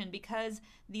pollution, because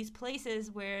these places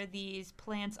where these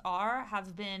plants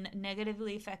have been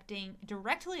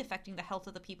directly affecting the health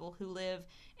of the people who live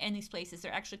in these places.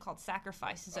 They're actually called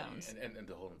sacrifice zones. And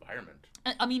the whole environment.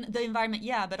 I mean, the environment,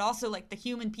 yeah, but also like the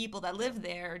human people that live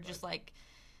there, just like,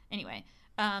 anyway.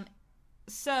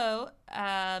 So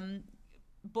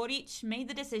Boric made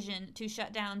the decision to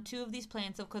shut down 2 of these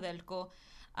plants of Codelco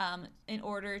in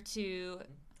order to...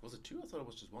 Was it 2? I thought it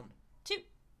was just 1. 2.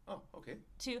 Oh, okay.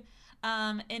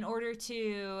 In order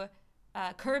to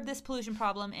curb this pollution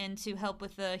problem and to help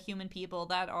with the human people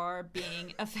that are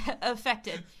being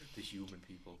affected. The human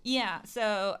people. Yeah,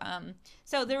 so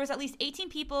there was at least 18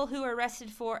 people who were arrested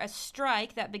for a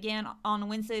strike that began on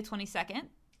Wednesday the 22nd.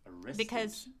 Arrested?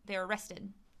 Because they were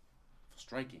arrested. For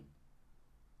striking?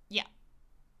 Yeah.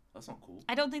 That's not cool.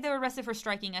 I don't think they were arrested for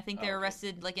striking. I think they were okay.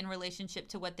 arrested like in relationship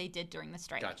to what they did during the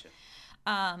strike. Gotcha.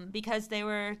 Because they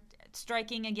were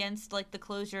striking against like the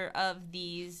closure of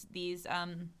these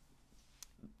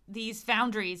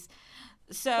foundries.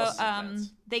 So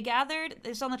they gathered,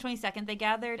 this on the 22nd, they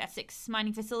gathered at 6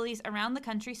 mining facilities around the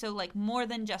country, so like more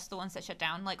than just the ones that shut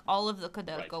down, like all of the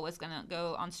Codelco was going to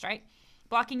go on strike,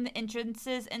 blocking the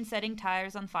entrances and setting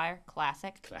tires on fire.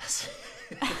 Classic.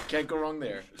 Can't go wrong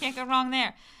there. Can't go wrong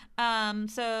there.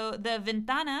 So the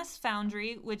Ventanas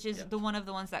foundry, which is the one of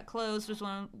the ones that closed, was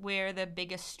one where the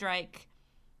biggest strike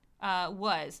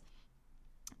was.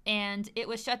 And it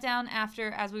was shut down after,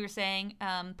 as we were saying,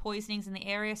 poisonings in the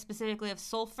area, specifically of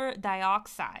sulfur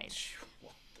dioxide.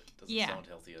 That doesn't sound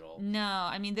healthy at all. No,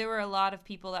 I mean, there were a lot of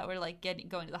people that were like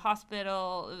going to the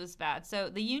hospital. It was bad. So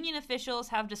the union officials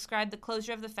have described the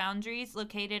closure of the foundries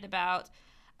located about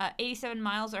 87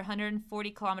 miles or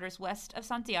 140 kilometers west of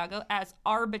Santiago as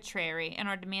arbitrary and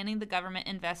are demanding the government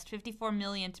invest $54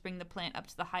 million to bring the plant up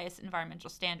to the highest environmental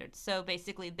standards. So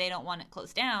basically, they don't want it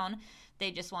closed down.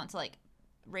 They just want to like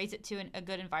raise it to a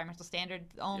good environmental standard.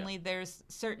 Only there's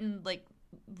certain like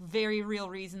very real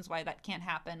reasons why that can't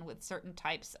happen with certain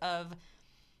types of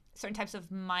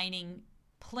mining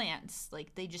plants.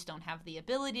 Like they just don't have the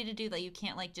ability to do that. You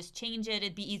can't like just change it.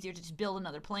 It'd be easier to just build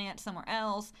another plant somewhere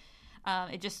else.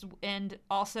 And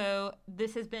also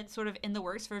this has been sort of in the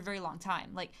works for a very long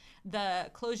time. Like the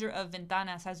closure of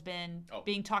Ventanas has been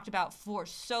being talked about for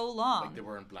so long. Like they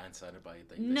weren't blindsided by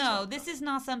it. No, this is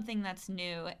not something that's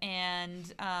new.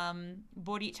 And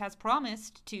Boric has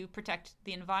promised to protect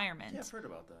the environment. Yeah, I've heard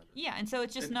about that. Yeah, and so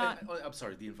it's just I'm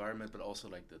sorry, the environment, but also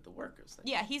like the workers.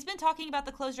 Yeah, he's been talking about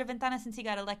the closure of Ventanas since he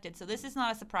got elected. So this is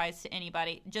not a surprise to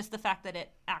anybody, just the fact that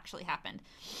it actually happened.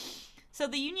 So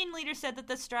the union leader said that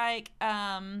the strike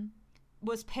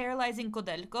was paralyzing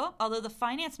Codelco, although the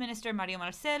finance minister, Mario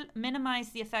Marcel,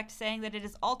 minimized the effect, saying that it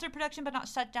has altered production but not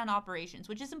shut down operations,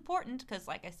 which is important because,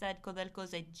 like I said, Codelco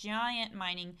is a giant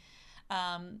mining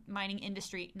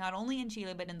industry, not only in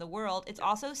Chile but in the world. It's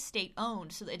also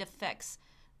state-owned, so it affects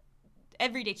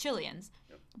everyday Chileans.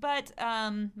 Yep. But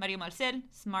Mario Marcel,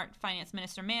 smart finance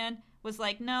minister man, was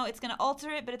like, no, it's going to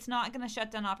alter it, but it's not going to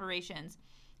shut down operations.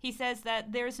 He says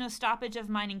that there is no stoppage of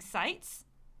mining sites.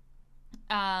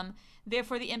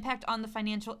 Therefore, the impact on the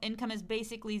financial income is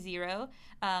basically zero.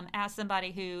 As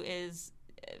somebody who is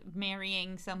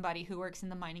marrying somebody who works in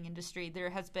the mining industry,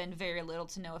 there has been very little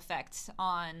to no effect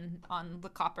on the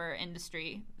copper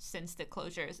industry since the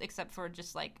closures, except for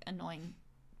just like annoying,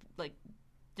 like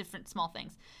different small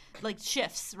things, like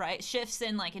shifts, right? Shifts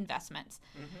in like investments.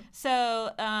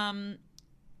 Mm-hmm.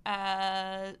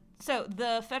 So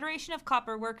the Federation of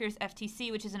Copper Workers,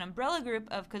 FTC, which is an umbrella group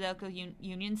of Codelco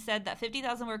unions, said that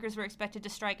 50,000 workers were expected to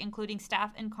strike, including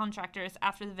staff and contractors,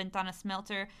 after the Ventana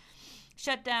smelter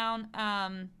shut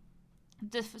down,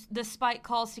 despite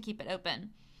calls to keep it open.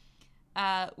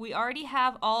 We already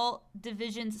have all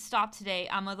divisions stopped today,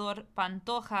 Amador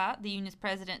Pantoja, the union's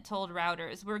president, told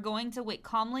Reuters. We're going to wait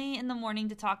calmly in the morning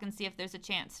to talk and see if there's a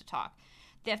chance to talk.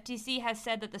 The FTC has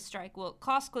said that the strike will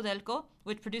cost Codelco,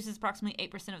 which produces approximately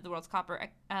 8% of the world's copper,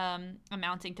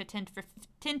 amounting to 10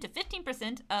 to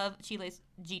 15% of Chile's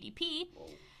GDP,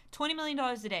 $20 million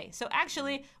a day. So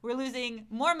actually, we're losing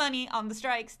more money on the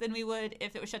strikes than we would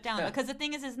if it was shut down. Because the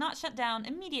thing is, it's not shut down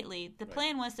immediately. The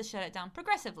plan was to shut it down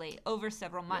progressively over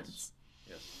several months.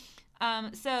 Yes.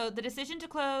 So the decision to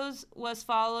close was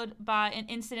followed by an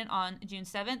incident on June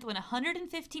 7th when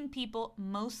 115 people,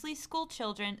 mostly school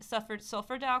children, suffered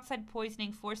sulfur dioxide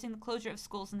poisoning, forcing the closure of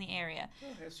schools in the area.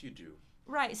 Well, yes, you do.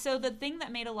 Right. So the thing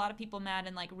that made a lot of people mad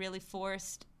and like really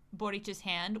forced Boric's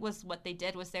hand was what they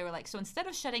did was they were like, so instead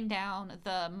of shutting down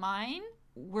the mine,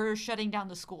 we're shutting down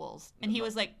the schools. And he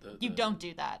was like, you don't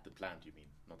do that. The plant, you mean?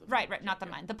 Right, not the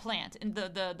mine, the plant and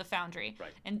the foundry.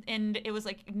 Right. And it was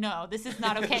like, no, this is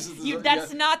not okay.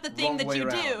 That's not the thing that you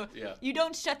do. Yeah. You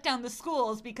don't shut down the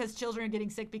schools because children are getting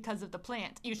sick because of the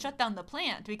plant. You shut down the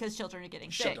plant because children are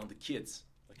getting sick. Shut down the kids.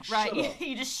 Right.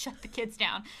 You just shut the kids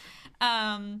down.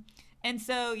 And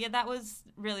so, yeah, that was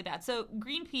really bad. So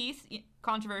Greenpeace,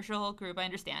 controversial group, I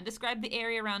understand, described the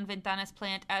area around Ventanas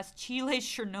plant as Chile's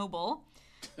Chernobyl,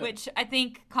 which I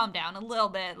think, calm down a little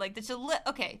bit. Like,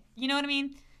 okay, you know what I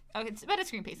mean? Okay, it's about a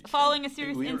screenplay. Following a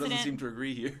serious Guido incident. doesn't seem to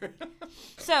agree here.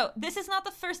 So, this is not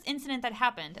the first incident that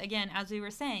happened. Again, as we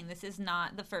were saying, this is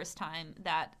not the first time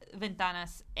that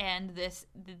Ventanas and this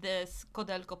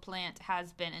Codelco plant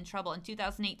has been in trouble. In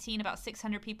 2018, about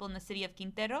 600 people in the city of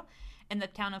Quintero and the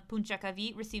town of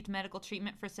Punchacaví received medical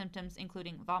treatment for symptoms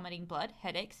including vomiting blood,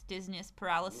 headaches, dizziness,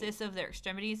 paralysis of their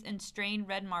extremities, and strained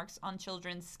red marks on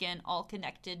children's skin, all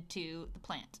connected to the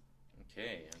plant.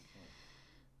 Okay.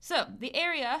 So, the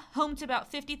area, home to about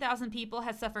 50,000 people,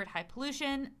 has suffered high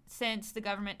pollution since the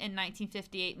government in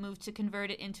 1958 moved to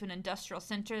convert it into an industrial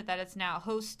center that is now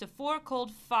host to 4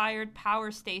 coal-fired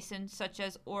power stations such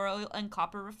as oil and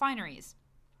copper refineries.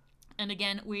 And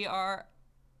again, we are,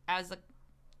 as a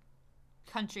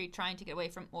country, trying to get away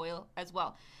from oil as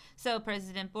well. So,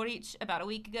 President Boric, about a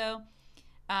week ago,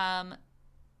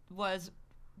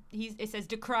 it says,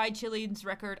 decried Chile's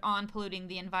record on polluting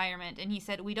the environment. And he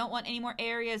said, we don't want any more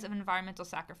areas of environmental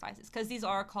sacrifices, because these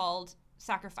are called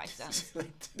sacrifice zones.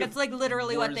 That's like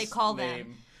literally what they call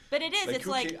them. But it is.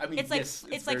 Like,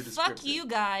 it's like fuck you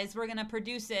guys. We're gonna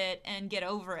produce it and get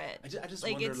over it. I just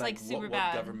like, wonder, it's like, super what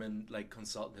bad. government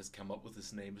consultant has come up with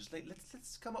this name. Just like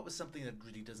let's come up with something that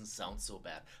really doesn't sound so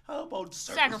bad. How about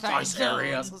sacrifice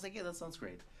areas? I was like, yeah, that sounds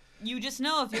great. You just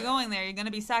know if you're going there, you're going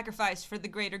to be sacrificed for the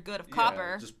greater good of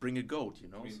copper. Just bring a goat, you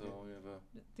know. So we have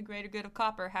the greater good of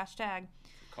copper. #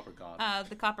 copper god.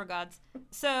 The copper gods.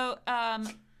 So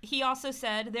he also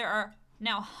said there are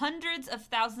now hundreds of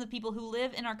thousands of people who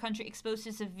live in our country exposed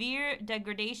to severe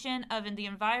degradation of the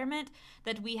environment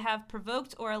that we have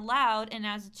provoked or allowed, and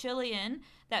as a Chilean,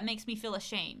 that makes me feel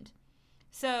ashamed.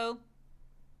 So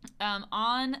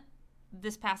on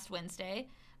this past Wednesday,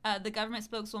 the government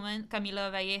spokeswoman,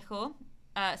 Camila Vallejo,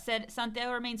 said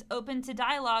Santiago remains open to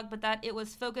dialogue, but that it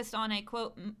was focused on a,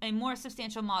 quote, a more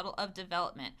substantial model of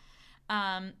development.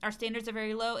 Our standards are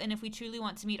very low, and if we truly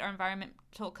want to meet our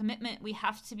environmental commitment, we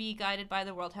have to be guided by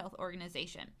the World Health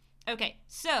Organization. Okay,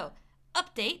 so,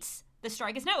 updates. The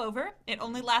strike is now over. It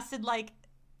only lasted, like,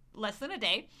 less than a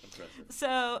day. Impressive.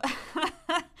 So...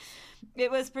 It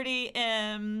was pretty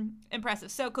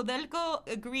impressive. So Codelco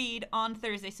agreed on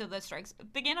Thursday. So the strikes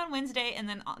began on Wednesday, and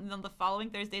then on the following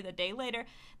Thursday, the day later,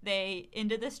 they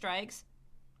ended the strikes.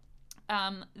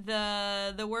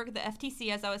 The FTC,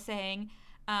 as I was saying,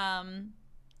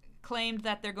 claimed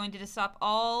that they're going to stop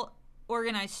all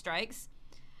organized strikes.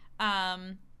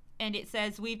 And it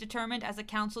says, we've determined as a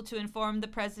council to inform the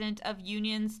president of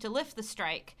unions to lift the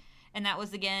strike. And that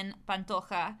was, again,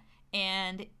 Pantoja.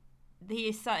 And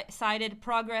he cited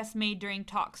progress made during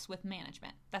talks with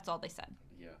management. That's all they said.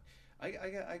 Yeah,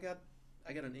 I got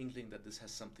an inkling that this has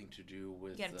something to do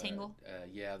with. You got a tingle?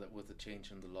 With the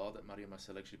change in the law that Mario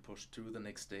Marcel actually pushed through the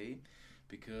next day,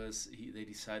 because they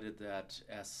decided that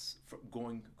as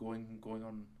going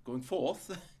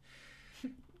forth,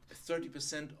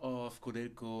 30% of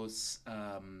Codelco's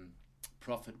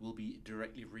profit will be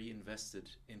directly reinvested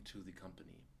into the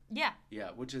company. Yeah.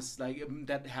 Yeah, which is like,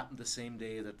 that happened the same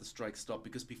day that the strike stopped,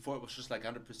 because before it was just like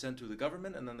 100% to the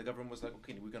government, and then the government was like,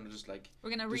 okay, we're going to just like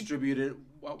distribute it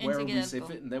wherever we see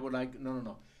fit. And they were like,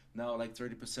 no. Now like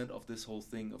 30% of this whole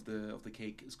thing, of the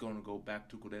cake, is going to go back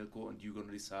to Codelco, and you're going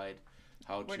to decide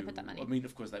where to put that money. I mean,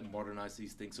 of course, like, modernize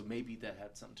these things. So maybe that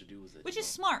had something to do with it. Which is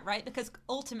smart, right? Because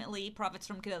ultimately, profits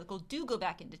from Codelco do go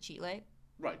back into Chile.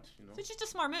 Right, you know. So it's just a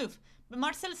smart move. But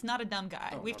Marcel is not a dumb guy.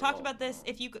 No, We've talked about this.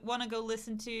 If you want to go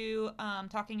listen to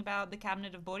talking about the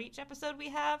Cabinet of Boric episode we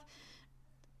have,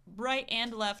 right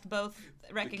and left both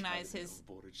recognize his...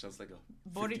 Boric sounds like a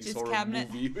Boric's 50s cabinet.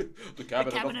 Horror movie. The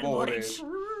Cabinet of Boric. The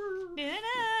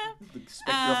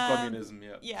specter of communism,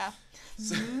 yeah. Yeah.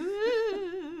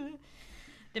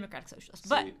 Democratic Socialist.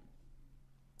 But...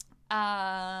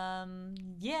 that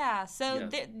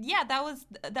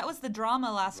was the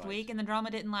drama last week, and the drama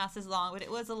didn't last as long, but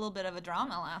it was a little bit of a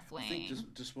drama last week. I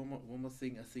think just one more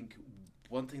thing. I think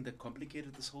one thing that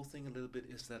complicated this whole thing a little bit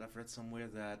is that I've read somewhere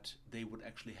that they would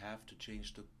actually have to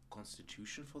change the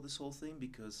constitution for this whole thing,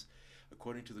 because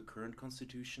according to the current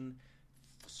constitution,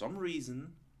 for some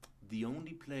reason, the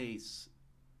only place,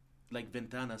 like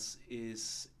Ventanas,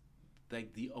 is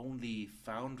like the only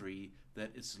foundry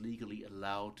that is legally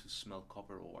allowed to smell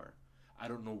copper ore. I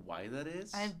don't know why that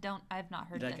is. I've not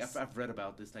heard this. Like, I've read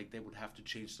about this. Like, they would have to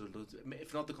change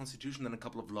if not the constitution, then a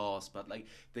couple of laws. But like,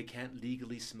 they can't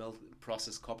legally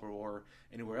process copper ore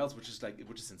anywhere else, which is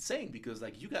insane, because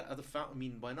like, you got other I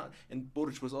mean, why not? And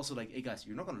Boric was also like, hey guys,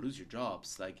 you're not gonna lose your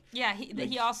jobs. Like, yeah,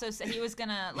 he also said he was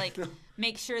gonna like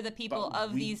make sure the people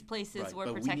of these places were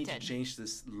protected. But we need to change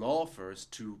this law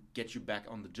first to get you back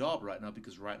on the job right now,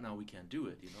 because right now we can't do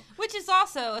it. You know, which is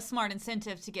also a smart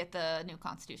incentive to get the new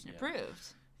constitution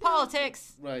approved.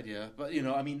 Politics. Right, yeah. But,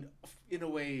 I mean, in a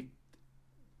way,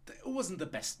 it wasn't the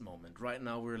best moment. Right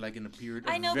now, we're like in a period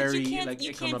of but very you can't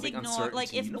economic ignore. uncertainty.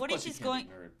 Like if And of course Boric you is can't going,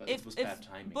 ignore it, but if it was bad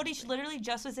timing. I Boric think. literally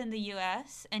just was in the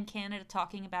U.S. and Canada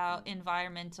talking about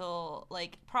environmental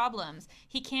problems,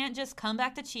 he can't just come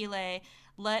back to Chile,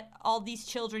 let all these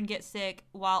children get sick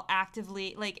while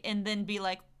actively and then be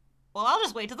like, well, I'll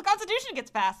just wait till the Constitution gets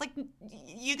passed. Like,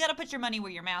 you got to put your money where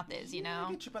your mouth is, you know?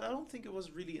 I get you, but I don't think it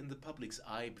was really in the public's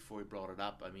eye before he brought it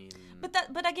up. I mean...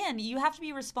 But again, you have to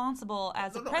be responsible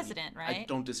as a president, right? I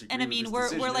don't disagree and I mean,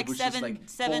 with this we're decision. like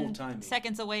seven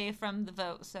seconds away from the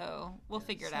vote, so we'll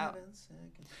figure it out.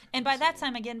 And by that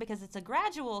time, again, because it's a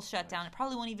gradual shutdown, it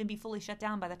probably won't even be fully shut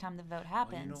down by the time the vote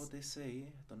happens. Well, you know what they say?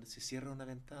 Donde se cierra una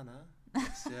ventana...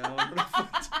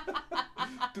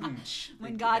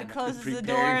 When God closes the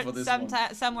door,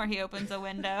 somewhere he opens a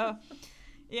window.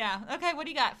 Yeah. Okay, what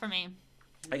do you got for me?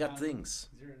 I got things.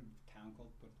 Is there a town called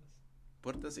Puertas?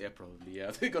 Puertas? Yeah, probably.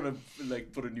 Yeah, they're gonna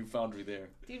put a new foundry there.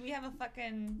 Dude, we have a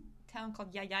fucking town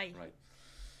called Yayay. Right.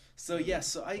 So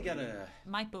so I got a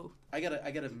Maipu. I got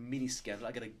a mini scandal.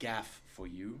 I got a gaffe for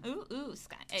you. Ooh,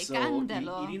 So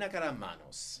scandalo. Irina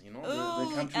Karamanos,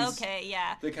 the country's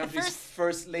the country's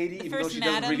first lady, even though first she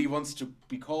madam, doesn't really wants to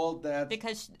be called that.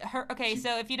 Because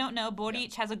so if you don't know,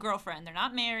 Boric has a girlfriend. They're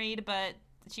not married, but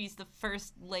she's the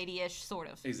first lady-ish, sort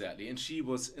of. Exactly, and she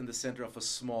was in the center of a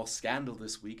small scandal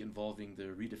this week involving the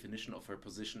redefinition of her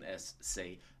position as,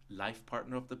 say, life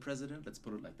partner of the president. Let's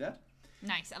put it like that.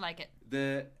 Nice, I like it.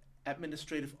 The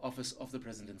Administrative Office of the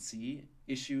Presidency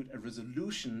issued a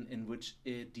resolution in which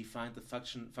it defined the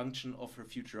function of her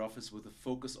future office with a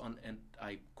focus on, and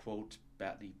I quote,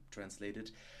 badly translated,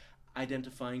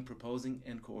 identifying, proposing,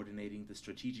 and coordinating the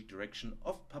strategic direction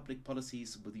of public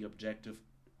policies with the objective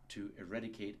to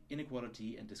eradicate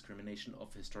inequality and discrimination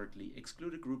of historically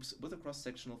excluded groups with a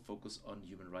cross-sectional focus on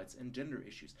human rights and gender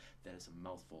issues. That is a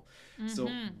mouthful. Mm-hmm. So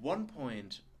one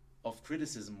point of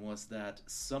criticism was that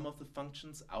some of the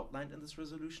functions outlined in this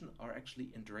resolution are actually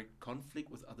in direct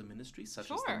conflict with other ministries, such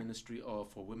as the Ministry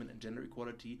for Women and Gender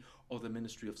Equality or the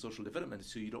Ministry of Social Development,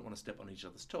 so you don't want to step on each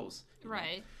other's toes.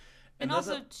 Right. And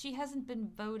also, she hasn't been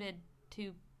voted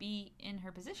to be in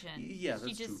her position. Yeah, that's true.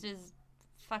 She just is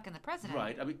fucking the president.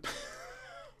 Right, I mean...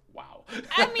 Wow.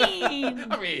 I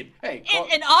mean, hey,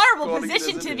 an honorable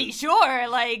position to be sure.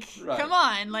 Come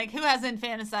on, who hasn't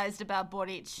fantasized about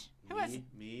Boric?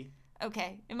 Me.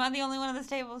 Okay, am I the only one at this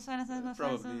table who's fantasized?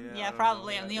 Probably. Yeah,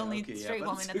 probably. I'm the only straight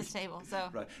woman at this table. So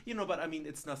right, but I mean,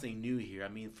 it's nothing new here. I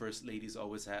mean, first ladies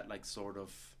always had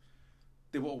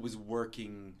they were always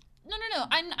working. No.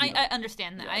 I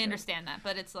understand that. I understand that,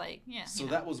 but it's So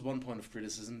that was one point of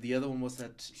criticism. The other one was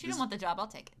that she didn't want the job. I'll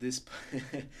take it.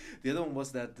 The other one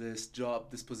was that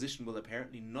this position will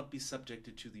apparently not be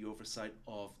subjected to the oversight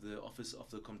of the Office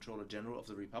of the Comptroller General of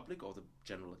the Republic or the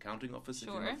General Accounting Office if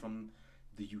you're not from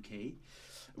the UK,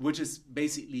 which is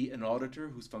basically an auditor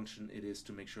whose function it is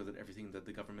to make sure that everything that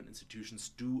the government institutions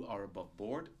do are above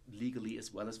board, legally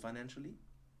as well as financially.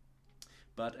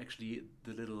 But actually,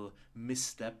 the little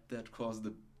misstep that caused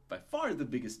by far the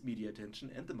biggest media attention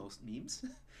and the most memes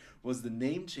was the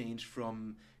name change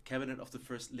from Cabinet of the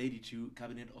First Lady to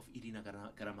Cabinet of Irina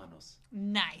Karamanos.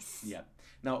 Nice. Yeah.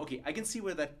 Now, okay, I can see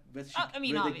where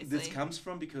this comes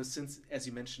from, because since, as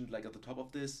you mentioned, at the top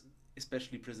of this,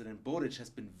 especially President Boric has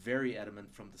been very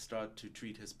adamant from the start to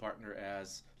treat his partner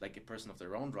as a person of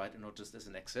their own right and not just as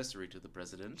an accessory to the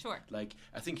president. Sure.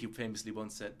 I think he famously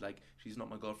once said, she's not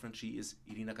my girlfriend, she is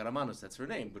Irina Karamanos. That's her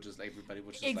name, which is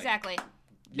exactly.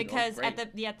 Because at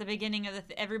the beginning of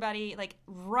everybody,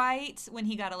 right when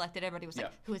he got elected, everybody was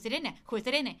who is it in it? Who is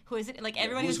it in it? Who is it?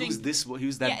 Everybody was doing...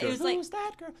 Who's that girl? It was who's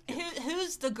that girl?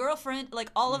 Who's the girlfriend?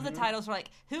 All of the titles were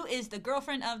who is the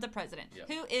girlfriend of the president? Yeah.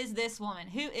 Who is this woman?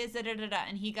 Who is da-da-da-da?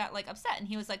 And he got upset, and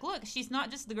he was look, she's not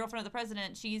just the girlfriend of the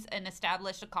president, she's an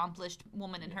established, accomplished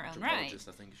woman in her own right.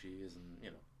 I think she is,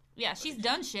 and Yeah, she's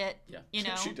done shit. Yeah,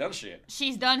 she done shit.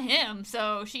 She's done him,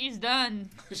 so she's done...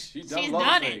 she's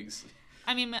done things.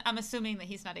 I mean, I'm assuming that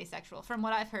he's not asexual. From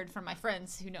what I've heard from my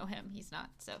friends who know him, he's not.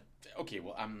 So okay,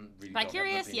 well, I'm really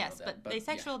bi-curious, yes, but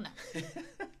asexual, no.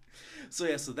 So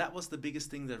that was the biggest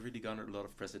thing that really garnered a lot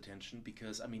of press attention,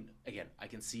 because I mean, again, I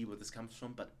can see where this comes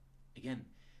from, but again,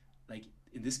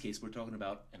 in this case, we're talking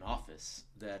about an office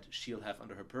that she'll have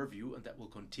under her purview, and that will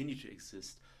continue to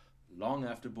exist long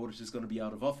after Boric is going to be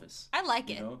out of office. I like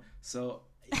it. So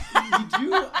You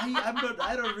do?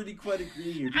 I don't really quite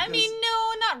agree here. I mean,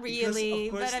 no, not really.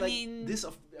 Because, of course, but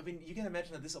I mean, you can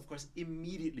imagine that this, of course,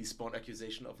 immediately spawned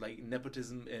accusation of like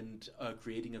nepotism and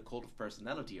creating a cult of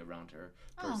personality around her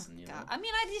person. You know? I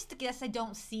mean, I just guess I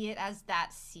don't see it as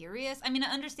that serious. I mean,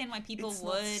 I understand why people it's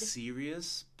would. Not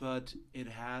serious, but it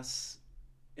adds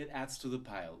to the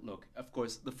pile. Look, of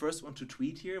course, the first one to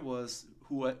tweet here was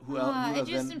who I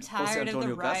just am tired of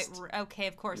the right. Gust. Okay,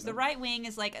 of course, You know? the right wing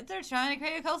is like they're trying to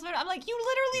create a cult of. I'm like, you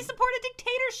literally support a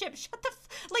dictatorship. Shut the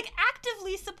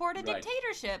actively support a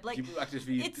dictatorship. Like you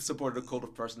actively support a cult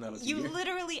of personality. You here.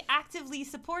 literally actively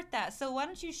support that. So why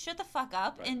don't you shut the fuck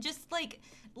up and just like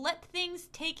let things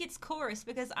take its course?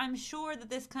 Because I'm sure that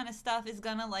this kind of stuff is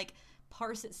gonna like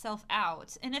parse itself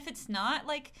out. And if it's not,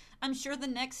 like, I'm sure the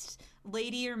next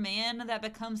lady or man that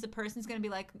becomes the person's gonna be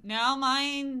like, now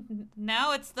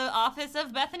it's the office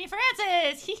of Bethany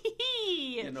Francis.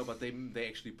 Yeah, no, but they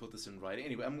actually put this in writing.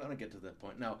 Anyway, I'm gonna get to that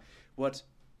point. Now, what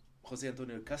Jose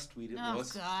Antonio Gust tweeted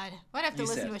was... Oh, God. Why'd I have to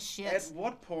listen to his shit? At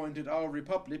what point did our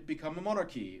republic become a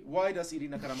monarchy? Why does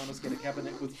Irina Karamanos get a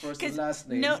cabinet with first and last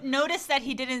name? Notice that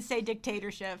he didn't say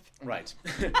dictatorship. Right.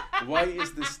 Why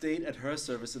is the state at her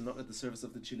service and not at the service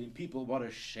of the Chilean people? What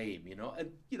a shame, you know? And,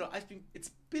 you know, I think it's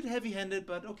a bit heavy-handed,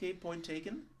 but okay, point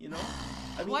taken, you know?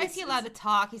 I mean, why is he allowed to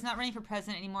talk? He's not running for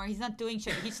president anymore. He's not doing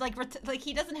shit. He's like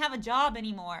he doesn't have a job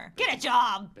anymore. Get a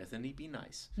job! Bethany, be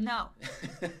nice. No.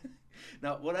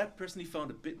 Now, what I personally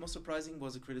found a bit more surprising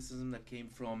was a criticism that came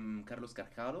from Carlos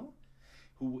Garcado,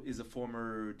 who is a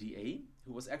former DA,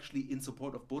 who was actually in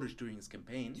support of Boric during his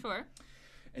campaign. Sure.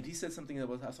 And he said something that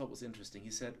I thought was interesting.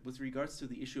 He said, with regards to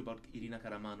the issue about Irina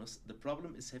Karamanos, the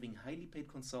problem is having highly paid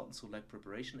consultants who lack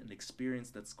preparation and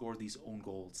experience that score these own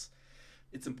goals.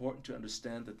 It's important to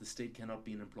understand that the state cannot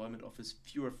be an employment office,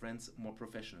 fewer friends, more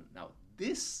professional. Now,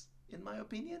 this, in my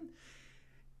opinion,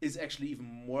 is actually even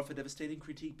more of a devastating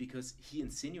critique because he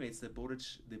insinuates that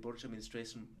the Boric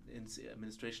administration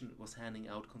was handing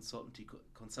out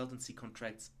consultancy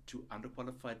contracts to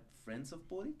underqualified friends of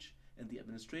Boric and the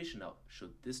administration. Now,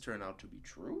 should this turn out to be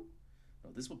true?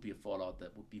 Now, this would be a fallout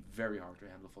that would be very hard to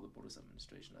handle for the Boric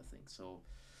administration, I think. So,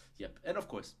 yep. And of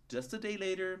course, just a day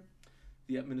later,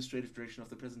 the administrative direction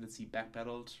of the presidency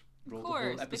backpedaled, rolled the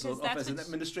whole episode off as an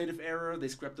administrative error. They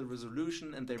scrapped the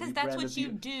resolution and they rebranded. Because that's what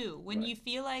you do when you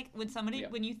feel like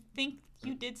when you think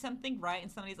you did something right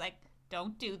and somebody's like,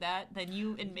 don't do that, then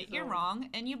you admit you're wrong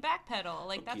and you backpedal.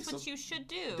 Like that's what you should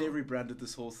do. They rebranded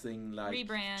this whole thing like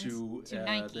to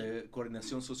the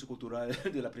Coordinación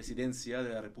Sociocultural de la Presidencia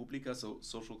de la República, so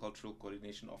Social Cultural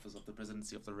Coordination Office of the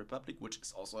Presidency of the Republic, which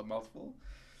is also a mouthful.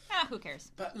 Who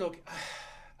cares? But look,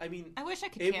 I mean, I wish I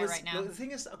could care right now. The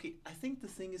thing is, okay, I think the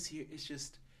thing is here is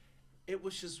just, it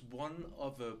was just one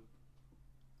of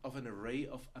an array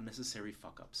of unnecessary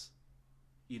fuck-ups.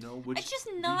 You know, which it's just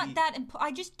not really, that important.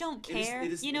 I just don't care.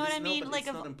 You know what I mean? Like,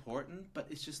 it's not important, but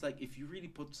it's just like if you really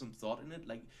put some thought in it,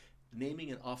 like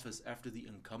naming an office after the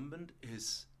incumbent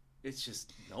is. It's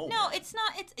just no. No, it's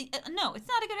not. It's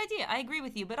not a good idea. I agree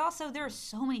with you, but also there are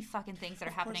so many fucking things that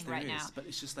are happening right now. But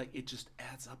it's just like it just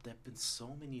adds up. There've been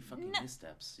so many fucking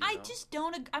missteps. I just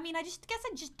don't. I mean, I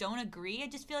just don't agree. I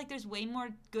just feel like there's way more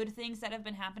good things that have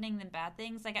been happening than bad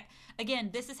things. Like again,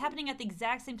 this is happening at the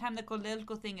exact same time the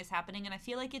Codelco thing is happening, and I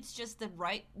feel like it's just the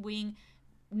right wing.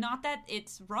 Not that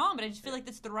it's wrong, but I just feel like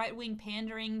that's the right wing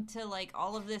pandering to like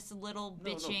all of this little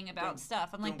bitching about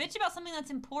stuff. I'm like, bitch about something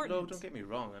that's important. No, don't get me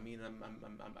wrong. I mean,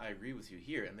 I agree with you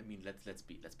here, and I mean, let's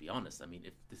be honest. I mean,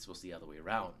 if this was the other way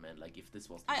around, man, like if this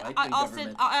was the right wing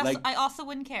government, I also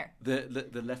wouldn't care.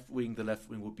 The left wing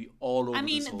would be all over. I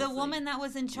mean, this whole the thing, woman that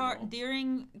was in charge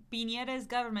during Piñera's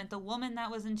government, the woman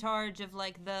that was in charge of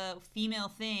like the female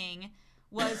thing.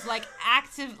 Was like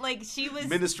active, like she was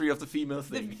Ministry of the Female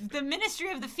Thing. The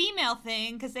Ministry of the Female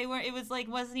Thing, because it was like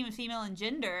wasn't even female in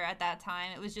gender at that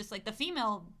time. It was just like the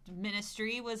female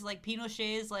ministry was like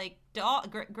Pinochet's like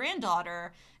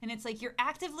granddaughter, and it's like you're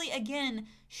actively again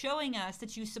showing us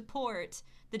that you support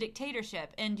the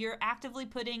dictatorship, and you're actively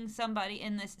putting somebody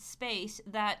in this space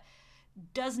that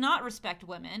does not respect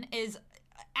women, is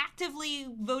actively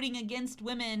voting against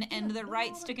women and their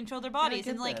rights to control their bodies,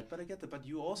 but I get that. But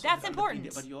you also that's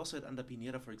important. But you also had under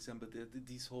Piñera, for example,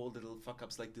 these whole little fuck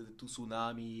ups like the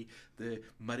tsunami, the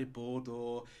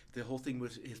Maripoto, the whole thing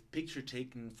with his picture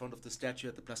taken in front of the statue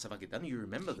at the Plaza Baquedano. You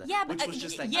remember that? Yeah, but which was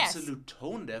just like absolute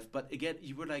tone deaf. But again,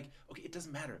 you were like, okay, it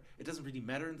doesn't matter. It doesn't really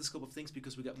matter in the scope of things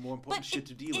because we got more important shit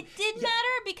to deal with. It did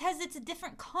matter because it's a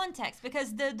different context.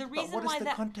 Because the reason but what why is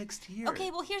the context here?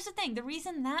 Okay, well here's the thing. The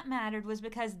reason that mattered was was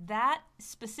because that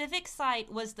specific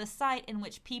site was the site in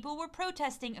which people were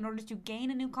protesting in order to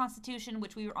gain a new constitution,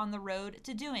 which we were on the road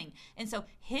to doing. And so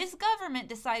his government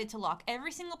decided to lock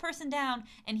every single person down,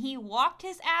 and he walked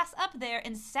his ass up there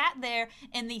and sat there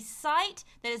in the site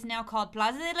that is now called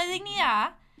Plaza de la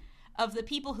Dignidad, of the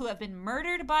people who have been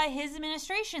murdered by his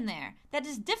administration there. That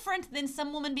is different than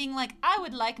some woman being like, I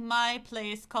would like my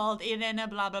place called Irene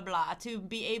blah blah blah, to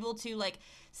be able to like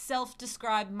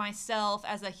self-describe myself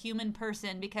as a human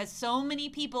person, because so many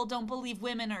people don't believe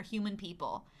women are human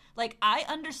people. Like, I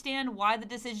understand why the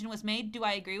decision was made. Do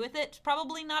I agree with it? It's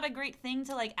probably not a great thing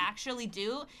to like actually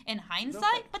do in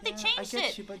hindsight, but they changed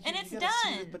it, and it's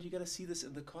done. But you gotta see this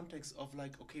in the context of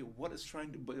like, okay, what is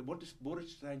Boric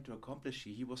trying to accomplish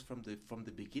here? He was from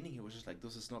the beginning. He was just like,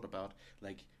 this is not about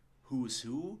like who's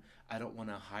who. I don't want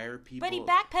to hire people. But he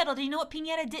backpedaled. Do you know what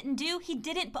Piñera didn't do? He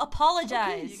didn't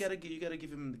apologize. Okay, you gotta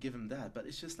give him that. But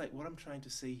it's just like what I'm trying to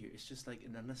say here. It's just like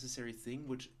an unnecessary thing,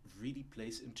 which really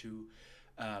plays into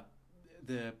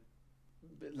the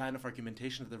line of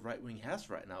argumentation that the right wing has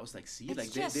right now. It's like, see, it's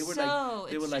like just they were so,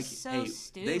 like, they were like, so hey,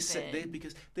 stupid. they said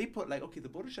because they put like, okay, the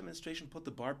Boric administration put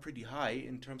the bar pretty high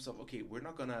in terms of, okay, we're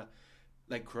not gonna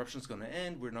like corruption's gonna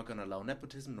end, we're not gonna allow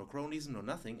nepotism, no cronyism, no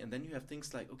nothing. And then you have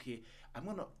things like, okay, I'm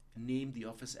gonna name the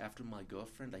office after my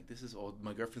girlfriend, like this is all,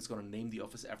 my girlfriend's gonna name the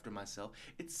office after myself.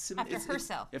 After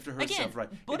herself, again, right?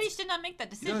 Boric did not make that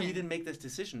decision. No, he didn't make that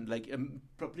decision. Like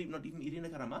probably not even Irene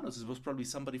Caramanos. It was probably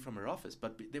somebody from her office.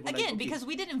 But they were again, like, okay, because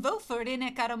we didn't vote for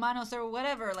Irene Caramanos or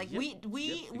whatever. Like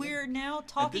we're now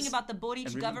talking about the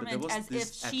Boric government as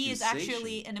if she is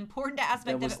actually an important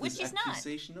aspect of it, which she's not.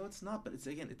 No, it's not. But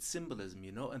it's symbolism,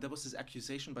 you know. And there was this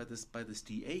accusation by this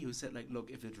DA who said like, look,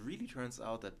 if it really turns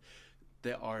out that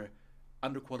there are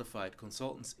underqualified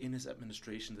consultants in his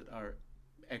administration that are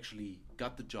actually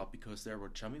got the job because they were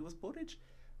chummy with Boric,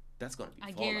 that's going to be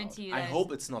fallout. Guarantee you. I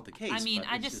hope it's not the case. I mean,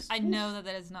 I know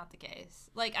that is not the case.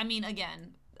 Like, I mean,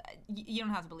 again, you don't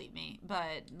have to believe me,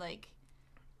 but like,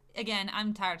 again,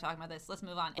 I'm tired of talking about this. Let's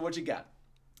move on. What you got?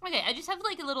 Okay, I just have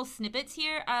like little snippets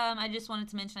here. I just wanted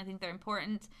to mention, I think they're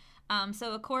important.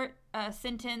 So a court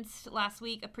sentenced last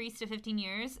week a priest to 15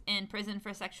 years in prison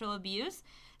for sexual abuse.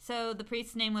 So the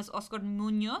priest's name was Oscar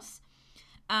Munoz,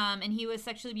 and he was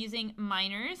sexually abusing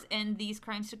minors, and these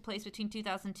crimes took place between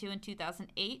 2002 and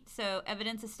 2008. So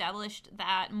evidence established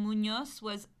that Munoz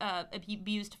was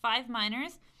abused 5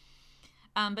 minors,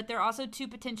 but there are also 2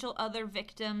 potential other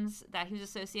victims that he was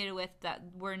associated with that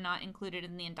were not included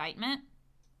in the indictment.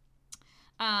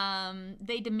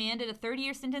 They demanded a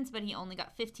 30-year sentence, but he only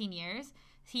got 15 years.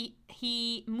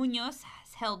 Munoz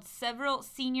has held several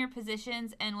senior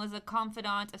positions and was a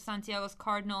confidant of Santiago's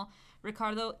Cardinal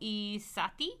Ricardo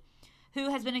Isati, who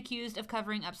has been accused of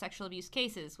covering up sexual abuse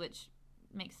cases, which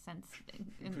makes sense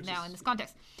now in this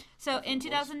context. So in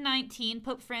 2019,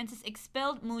 Pope Francis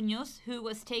expelled Munoz, who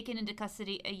was taken into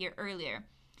custody a year earlier.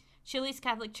 Chile's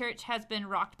Catholic Church has been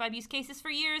rocked by abuse cases for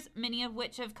years, many of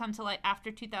which have come to light after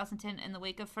 2010 in the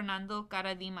wake of Fernando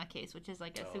Karadima case, which is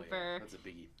like a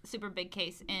super big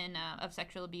case of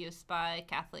sexual abuse by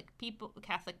Catholic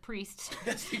priests.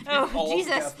 All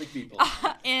Jesus. Catholic people.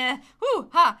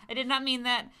 I did not mean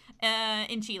that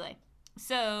in Chile.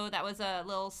 So that was a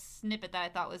little snippet that I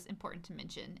thought was important to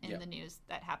mention in the news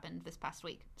that happened this past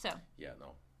week. So yeah,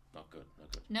 no, not good.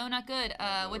 No, not good.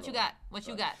 What you got? What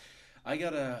you got? I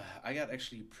got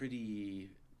actually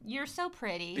pretty. You're so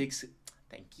pretty. Big.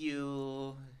 Thank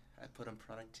you. I put on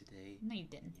product today. No, you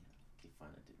didn't. Yeah, okay, fine,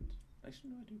 I didn't. Actually,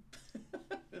 no,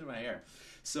 I do. In my hair.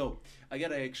 So I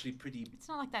got actually pretty. It's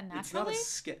not like that naturally.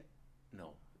 It's not a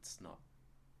No, it's not.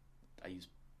 I use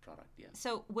product. Yeah.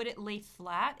 So would it lay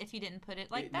flat if you didn't put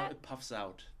it like that? No, it puffs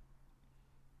out.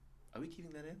 Are we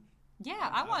keeping that in?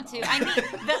 Yeah, I want to. I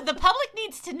mean, the public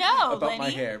needs to know, about Lenny. my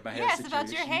hair. Yes, situation.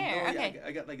 about your hair. No, okay.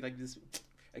 I got like this.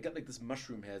 I got like this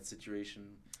mushroom head situation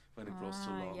when it grows too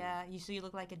long. Yeah, so you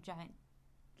look like a giant.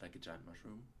 Like a giant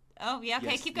mushroom. Oh yeah.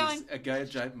 Okay, yes, keep going. A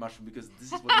giant mushroom, because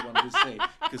this is what you wanted to say.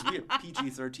 Because we are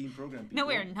PG-13 program people. No,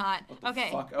 we're not. What the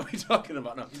fuck are we talking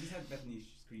about now? You just had Bethany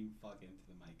scream "fuck" into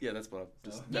the mic. Yeah, that's what.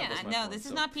 This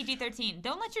is not PG-13.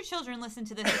 Don't let your children listen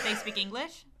to this if they speak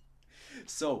English.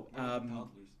 So,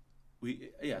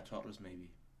 toddlers maybe.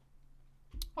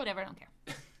 Whatever, I don't care.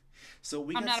 So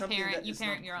we I'm got not a something parent. that You is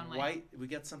parent not your own way. quite. I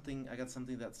got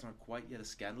something that's not quite yet a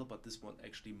scandal, but this one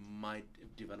actually might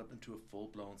develop into a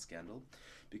full-blown scandal,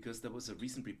 because there was a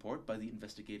recent report by the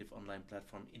investigative online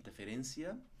platform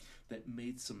Interferencia that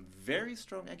made some very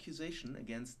strong accusation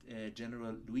against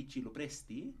General Luigi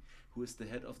Lopresti, who is the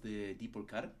head of the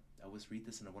Dipolcar I always read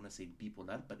this and I want to say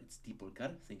bipolar, but it's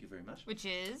Dipolcar. Thank you very much. Which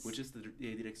is the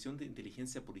Dirección de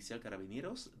Inteligencia Policial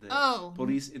Carabineros, the Oh.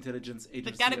 police intelligence the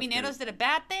agency. Carabineros did a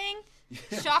bad thing.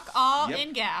 Shock all Yep.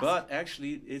 in gas. But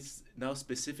actually, it's now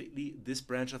specifically this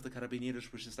branch of the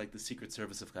Carabineros, which is like the Secret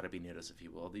Service of Carabineros, if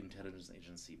you will, the intelligence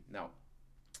agency. Now,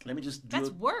 let me just do That's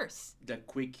worse. that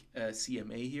quick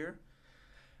CMA here.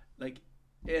 Like,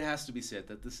 it has to be said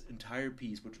that this entire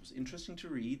piece, which was interesting to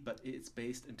read, but it's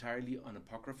based entirely on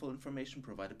apocryphal information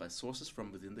provided by sources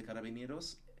from within the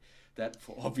Carabineros that,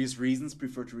 for obvious reasons,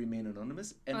 prefer to remain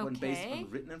anonymous. And when based on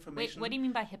written Wait, information... what do you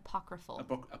mean by hypocryphal?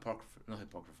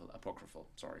 Apocryphal,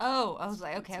 sorry. Oh, I was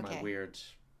like, okay, It's okay. my weird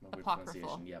Apocryphal.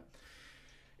 pronunciation, yeah.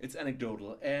 It's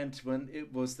anecdotal, and when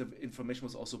it was, the information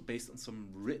was also based on some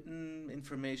written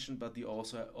information, but the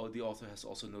author has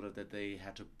also noted that they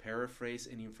had to paraphrase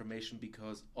any information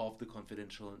because of the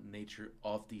confidential nature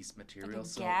of these Like a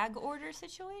materials. gag order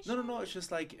situation? No, it's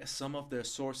just like some of their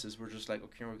sources were just like,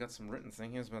 okay, we've got some written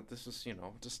things, but this is,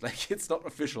 just like, it's not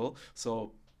official,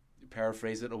 so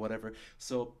paraphrase it or whatever.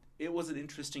 So it was an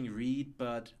interesting read,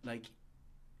 but like,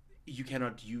 you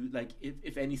cannot use, like,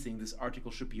 if anything, this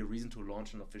article should be a reason to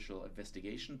launch an official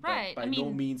investigation. Right, But by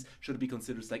no means should it be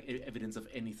considered like evidence of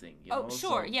anything. Oh,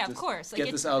 sure, So yeah, of just course.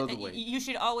 Get this out of the way. You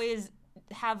should always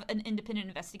have an independent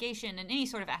investigation and any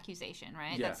sort of accusation,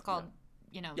 right? Yeah, That's called,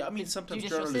 Yeah, I mean, the sometimes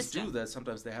judicial journalists system. do that.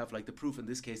 Sometimes they have like the proof. In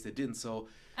this case, they didn't. So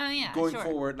Yeah, going sure.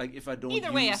 forward, like if I don't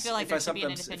Either way, I feel like there should be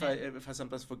an independent. if I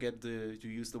sometimes forget to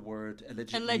use the word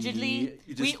allegedly, Allegedly,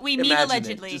 you just we mean imagine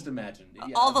allegedly. Just imagine. Yeah,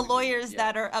 All the allegedly, lawyers yeah.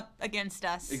 that are up against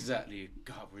us. Exactly.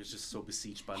 God, we're just so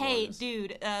besieged by Hey, lawyers.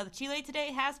 dude, Chile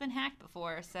Today has been hacked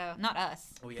before, so not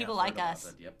us. Oh, yeah, People I've like heard about us.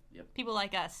 that. Yep. People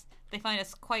like us. They find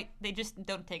us they just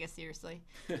don't take us seriously.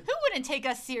 Who wouldn't take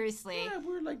us seriously? Yeah,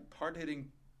 we're like hard-hitting.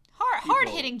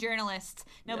 Hard-hitting journalists.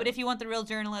 No, but Yeah. if you want the real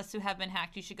journalists who have been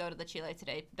hacked, you should go to the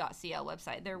ChileToday.cl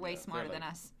website. They're way Yeah, smarter they're than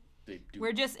like- us. They do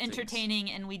We're just things. entertaining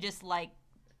and we just like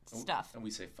stuff. And we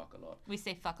say fuck a lot. We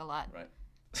say fuck a lot. Right.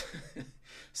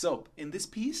 So, in this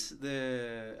piece,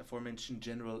 the aforementioned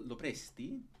General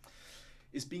Lopresti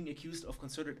is being accused of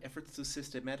concerted efforts to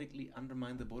systematically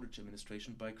undermine the Boric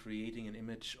administration by creating an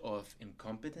image of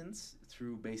incompetence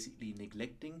through basically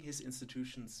neglecting his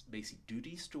institution's basic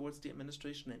duties towards the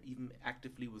administration and even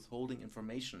actively withholding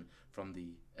information from the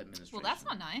administration. Well, that's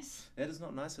not nice. That is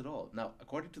not nice at all. Now,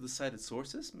 according to the cited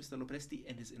sources, Mr. Lopresti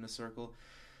and his inner circle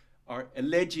are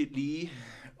allegedly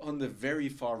on the very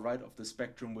far right of the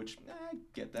spectrum, which I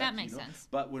get that. That makes sense.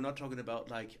 But we're not talking about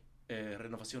like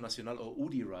Renovación Nacional or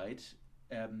UDI right.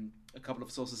 A couple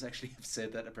of sources actually have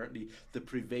said that apparently the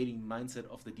prevailing mindset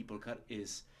of the Dipolcar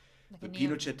is Like the a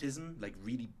neo- Pinochetism, like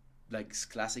really like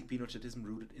classic Pinochetism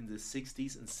rooted in the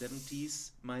 60s and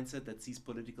 70s mindset that sees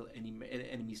political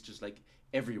enemies just like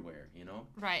everywhere,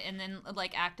 Right, and then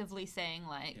like actively saying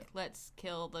like, Yeah. let's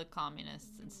kill the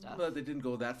communists and stuff. Well, they didn't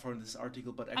go that far in this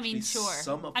article, but I actually mean, sure.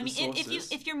 some of the sources...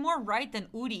 if you're more right than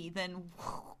Udi, then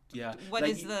Yeah, what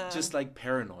like, is the just like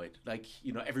paranoid, like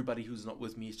everybody who's not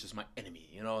with me is just my enemy,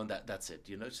 and that's it.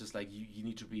 It's just like you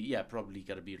need to be probably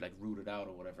gotta be like rooted out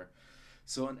or whatever.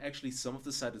 So, and actually some of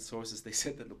the cited sources, they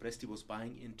said that Lopresti was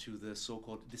buying into the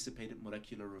so-called dissipated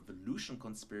molecular revolution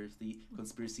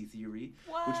conspiracy theory,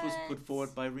 which was put What?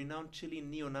 forward by renowned Chilean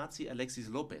neo-Nazi Alexis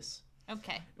Lopez.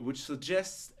 Okay. Which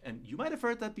suggests, and you might have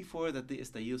heard that before, that the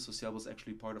Estallido Social was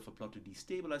actually part of a plot to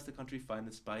destabilize the country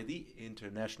financed by the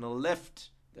international left.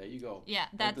 There you go. Yeah,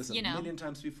 Heard that's this a million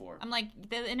times before. I'm like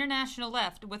the international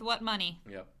left with what money?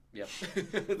 Yep.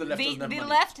 The left doesn't have The money.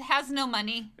 left has no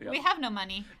money. Yeah. We have no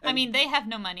money. I And- mean, they have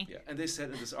no money. Yeah, and they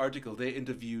said in this article they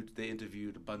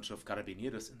interviewed a bunch of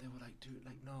carabineros, and they were like, dude,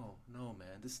 like no,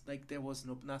 man, this like there was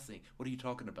nothing. What are you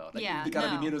talking about? Like Yeah, the no.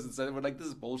 carabineros and said were like, this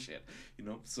is bullshit,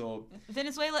 So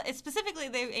Venezuela, specifically,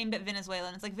 they aimed at Venezuela,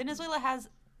 and it's like Venezuela has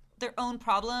their own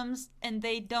problems, and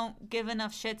they don't give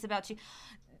enough shits about you.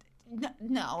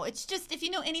 No, it's just if you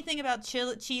know anything about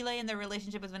Chile and their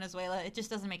relationship with Venezuela, it just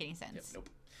doesn't make any sense. nope.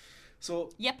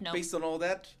 So Nope. based on all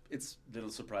that, it's a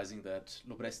little surprising that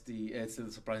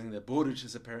Boric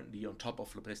is apparently on top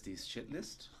of Lopresti's shit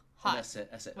list. Hot. And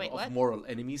I said Wait, of what? moral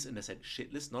enemies, and I said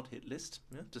shit list, not hit list.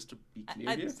 Yeah, just to be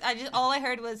clear here. All I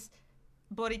heard was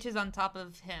Boric is on top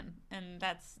of him, and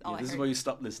that's all I This heard. is where you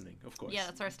stop listening, of course. Yeah,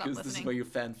 that's where I stopped Because this is listening. where your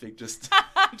fanfic just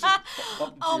popped into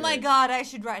Oh your my head. god, I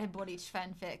should write a Boric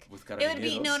fanfic. With It would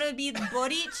be carabineros? it would be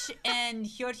Boric and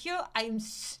Giorgio. I'm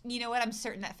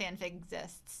certain that fanfic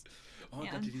exists. Oh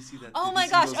Yeah. God, did you see that? Oh Did my you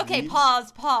see gosh. those Okay,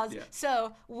 memes? pause. Yeah.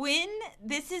 So when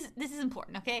this is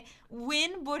important, okay?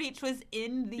 When Boric was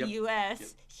in the Yep.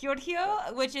 US, Giorgio,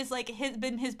 which is like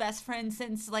been his best friend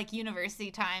since like university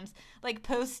times, like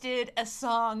posted a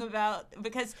song about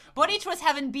because Boric was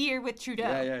having beer with Trudeau.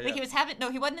 Yeah. Like he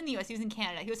wasn't in the US, he was in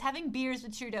Canada. He was having beers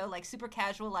with Trudeau, like super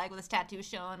casual, like with his tattoo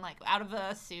showing, like out of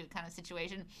a suit kind of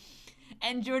situation.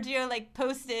 And Giorgio like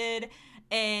posted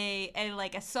a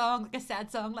song, like a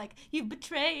sad song, like "You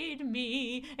betrayed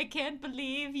me, I can't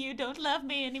believe you don't love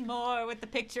me anymore," with the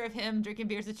picture of him drinking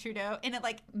beers with Trudeau, and it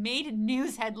like made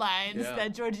news headlines Yeah.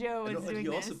 that Giorgio was And doing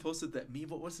he this. also posted that meme.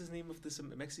 What was his name of this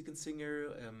Mexican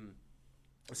singer?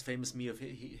 This famous meme of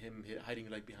him hiding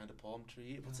like behind a palm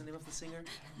tree. What's the name of the singer?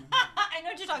 I know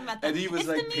what you're talking about. And he was It's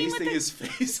like the meme with pasting the- his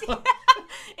face on.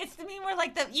 It's the meme where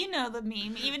like the the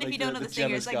meme, even if Like you don't know the the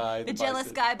singer, it's jealous like guy, the the jealous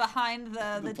bicep- guy behind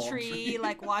the the palm tree, tree.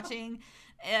 like watching.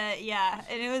 Yeah,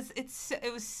 and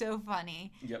it was so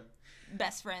funny. Yep.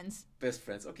 Best friends, Best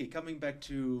friends. Okay, coming back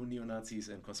to neo-Nazis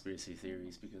and conspiracy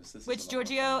theories, because this which is a lot of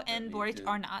Giorgio fun, and apparently. Boric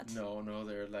are not. No,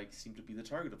 they're like seem to be the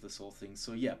target of this whole thing.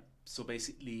 So yeah, so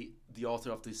basically the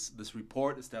author of this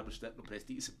report established that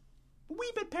Lopresti is a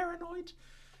wee bit paranoid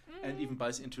and even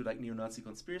buys into like neo-Nazi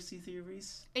conspiracy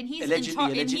theories. And he's Allegedly, in charge.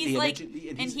 And allegedly, he's like, allegedly,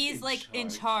 and he's like in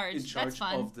charge. In charge That's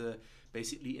fun. of the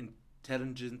basically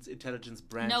intelligence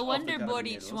branch. No of wonder the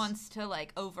Boric Carabineros. wants to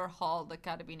like overhaul the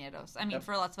Carabineros. I mean, Yep.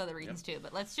 for lots of other reasons too.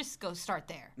 But let's just go start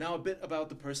there. Now, a bit about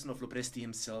the person of Lopresti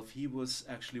himself. He was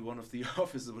actually one of the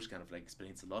officers, which kind of like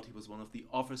explains a lot. He was one of the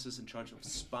officers in charge of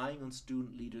spying on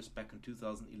student leaders back in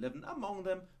 2011, among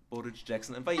them Boric,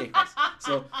 Jackson, and Vallecas.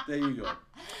 So there you go.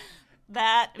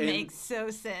 That And makes so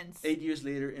sense. 8 years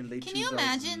later, in late Can you 2000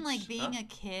 imagine like being a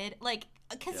kid, like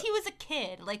because Yeah. he was a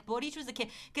kid, like Boric was a kid,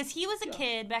 because he was a Yeah.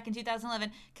 kid back in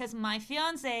 2011. Because my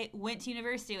fiance went to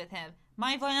university with him.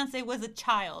 My fiance was a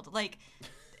child, like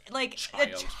a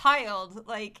child,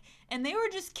 like, and they were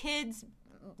just kids.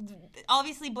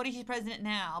 Obviously, Boric is president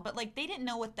now, but like they didn't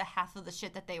know what the half of the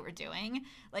shit that they were doing.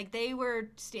 Like they were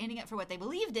standing up for what they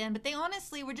believed in, but they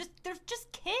honestly they're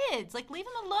just kids. Like leave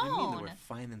them I alone. mean, they were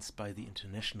financed by the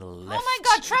international left. Oh my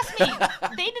God! Trust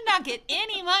me, they did not get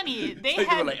any money. They They were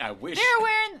had, like, I wish.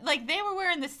 they were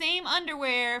wearing the same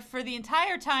underwear for the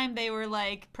entire time they were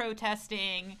like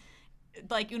protesting,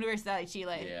 like Universidad de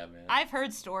Chile. Yeah, man. I've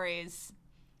heard stories.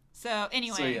 So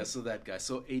anyway, So that guy.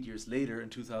 So 8 years later, in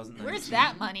 2019. where's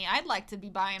that money? I'd like to be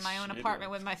buying my own Shit, apartment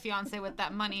yeah. with my fiance with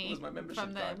that money. Where's my membership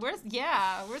from the card?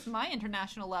 where's my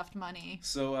international left money?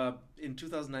 So in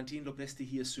 2019, Lopresti,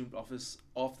 he assumed office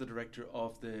of the director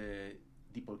of the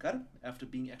Dipolcar after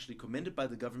being actually commended by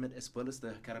the government as well as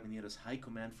the Carabineros High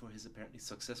Command for his apparently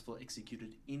successful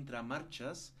executed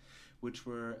intramarchas, which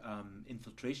were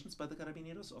infiltrations by the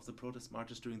Carabineros of the protest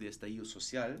marches during the Estallido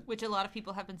Social, Which a lot of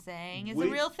people have been saying is a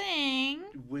Wait. real thing.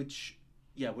 which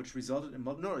resulted in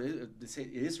they say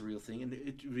it is a real thing, and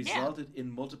it resulted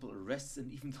in multiple arrests.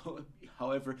 And even though,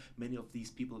 however, many of these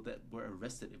people that were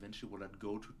arrested eventually were let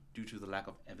go due to the lack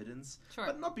of evidence, Sure.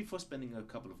 but not before spending a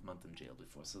couple of months in jail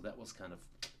before. So that was kind of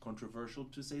controversial,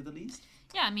 to say the least.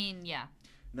 Yeah, I mean, yeah.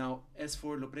 Now, as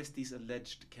for Lopresti's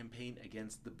alleged campaign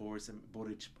against the Boric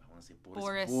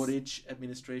Boris. Boric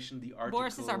administration, the articles...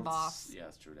 Boris is our boss. Yeah,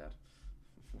 it's true that.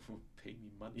 Pay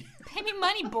me money. Pay me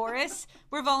money, Boris.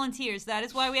 We're volunteers. That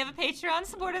is why we have a Patreon.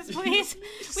 Support us, please.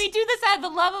 We do this out of the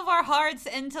love of our hearts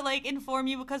and to like inform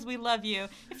you because we love you.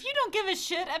 If you don't give a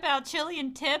shit about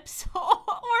Chilean tips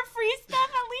or free stuff,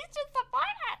 at least just support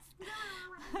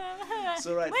us.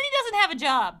 So, right. Lenny doesn't have a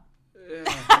job.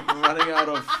 I'm running out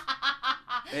of...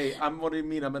 Hey, what do you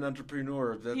mean? I'm an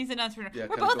entrepreneur. He's an entrepreneur. Yeah,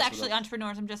 We're kinda both goes actually without-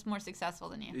 entrepreneurs. I'm just more successful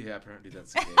than you. Yeah, apparently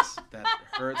that's the case. That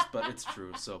hurts, but it's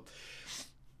true. So,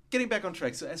 getting back on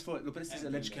track. So, as for Lopresti's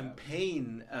alleged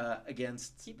campaign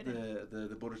against Keep it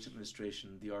the Boric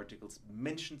administration, the articles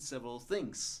mentioned several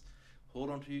things. Hold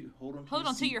on to your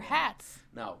your seatbelt. hats.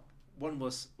 Now, one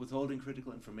was withholding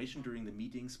critical information during the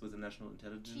meetings with the National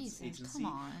Intelligence Jesus, Agency.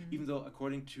 come on. Even though,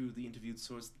 according to the interviewed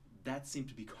source, that seemed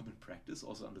to be common practice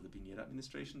also under the Piñera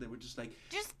administration. They were just like,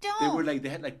 Just don't. they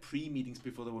had like pre-meetings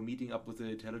before they were meeting up with the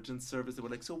intelligence service. They were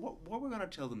like, so what we're going to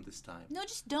tell them this time? No,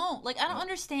 just don't. Like, I don't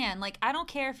understand. Like, I don't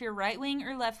care if you're right wing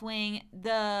or left wing.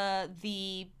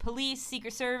 The police,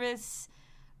 Secret Service,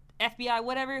 FBI,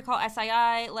 whatever you call it,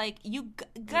 SII, like, you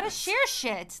gotta Yes. share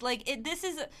shit. Like, this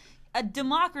is a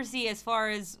democracy as far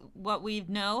as what we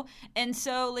know. And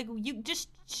so, like, you just,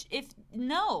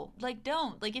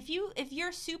 don't. Like, if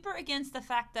you're super against the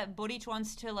fact that Boric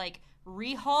wants to, like,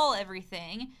 rehaul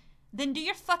everything, then do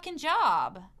your fucking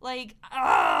job. Like,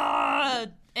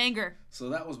 Anger. So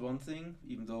that was one thing,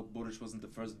 even though Boric wasn't the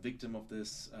first victim of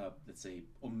this, let's say,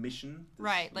 omission. This,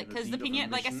 Right, like, because the deed of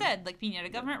Piñera, like I omission. said, like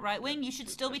Piñera government, right wing, you should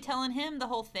still be telling him the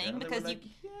whole Yeah, thing they were because like,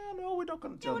 yeah, no, we're not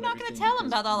going to tell we're him not going to everything tell him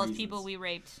because about all those reasons. people we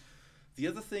raped. The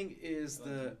other thing is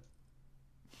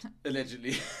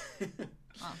allegedly.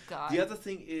 Oh, God. The other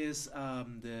thing is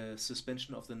the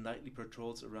suspension of the nightly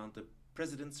patrols around the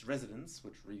president's residence,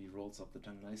 which really rolls off the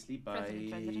tongue nicely, by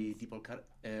President's residence? Dipolkar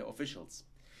officials.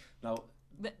 Now,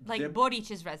 Like they're-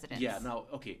 Boric's residence. yeah, now,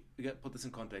 okay, we got to put this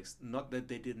in context. Not that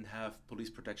they didn't have police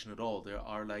protection at all. There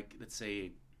are, like, let's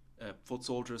say, foot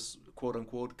soldiers, quote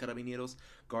unquote, carabineros,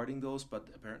 guarding those, but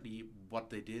apparently what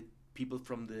they did, people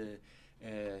from the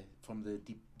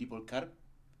Dipolkar,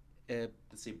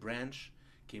 let's say, branch,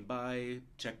 came by,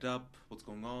 checked up what's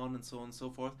going on, and so on and so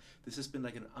forth. This has been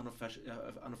like an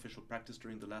unofficial practice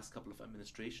during the last couple of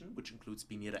administration, which includes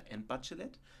Piñera and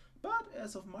Bachelet. But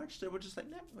as of March, they were just like,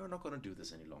 nah, we're not going to do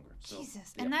this any longer. So,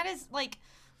 Jesus. yeah. And that is like,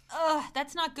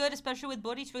 that's not good, especially with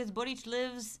Boric, because Boric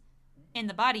lives in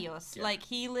the barrios. Yeah. Like,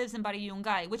 he lives in Barrio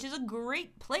Yungay, which is a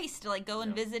great place to, like, go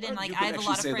and Yeah. visit. And, like, you I could have a actually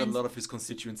lot of say friends. that a lot of his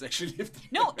constituents actually live there.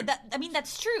 No, I mean,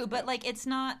 that's true, but, like, it's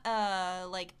not,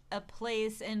 like, a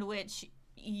place in which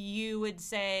you would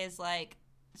say is, like,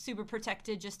 super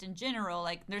protected just in general.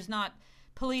 Like, there's not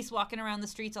police walking around the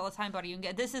streets all the time. Barrio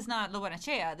Yungay. This is not La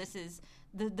Buenachea. This is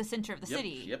the center of the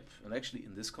city. Yep. And actually,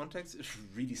 in this context, it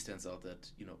really stands out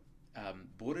that,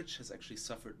 Boric has actually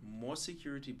suffered more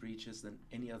security breaches than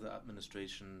any other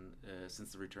administration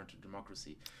since the return to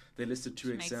democracy. They listed two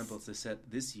Which makes- examples. They said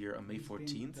this year on May It's been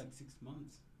 14th. like 6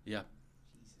 months. Yeah.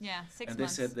 Jesus. Yeah, 6 And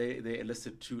months. they said they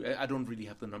listed two. I don't really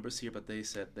have the numbers here, but they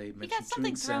said they he mentioned got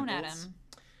something two thrown examples. at him.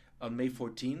 On May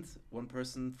 14th, one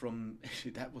person from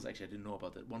actually I didn't know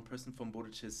about that. One person from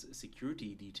Boric's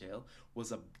security detail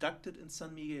was abducted in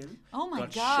San Miguel. Oh my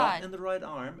got God. shot in the right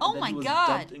arm. Oh and then my he was God.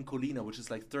 dumped in Colina, which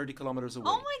is like 30 kilometers away.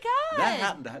 Oh my God. That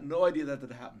happened. I had no idea that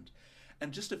happened.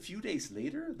 And just a few days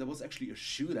later, there was actually a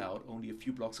shootout only a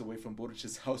few blocks away from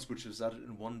Boric's house, which resulted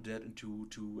in one dead and two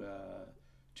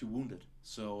wounded.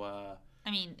 So I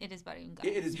mean, it is Barrio Yungay.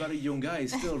 it is about a young guy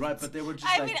still, right? But they were just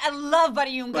I like, mean, I love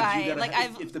Barrio but you Yungay. gotta Like,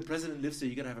 have, if the president lives there,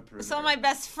 you gotta have a perimeter. some of my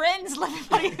best friends live in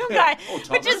Barrio Yungay, Oh,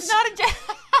 which is Thomas? not a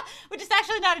joke. Which is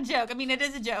actually not a joke. I mean, it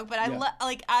is a joke, but Yeah.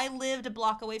 I lived a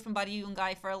block away from Barrio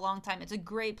Yungay for a long time. It's a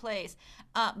great place.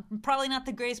 Probably not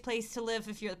the greatest place to live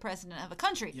if you're the president of a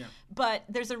country. Yeah. But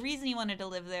there's a reason he wanted to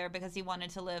live there, because he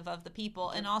wanted to live of the people,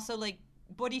 and also like.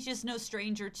 Bori's just no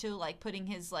stranger to like putting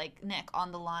his like neck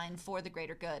on the line for the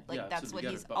greater good. Like Yeah, that's what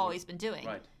absolutely, he's but always been doing.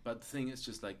 Right, but the thing is,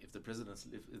 just like if the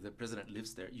president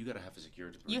lives there, you gotta have a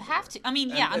security. You perimeter have to. I mean,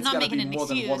 there. yeah, And I'm it's not gotta making be an more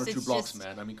excuse. than one or two It's blocks, just,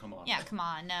 man. I mean, come on. yeah, come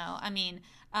on, no. I mean,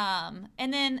 and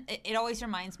then it always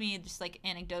reminds me, just like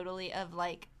anecdotally, of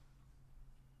like,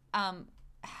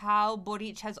 how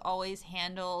Boric has always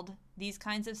handled these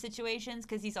kinds of situations,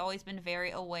 because he's always been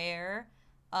very aware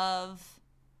of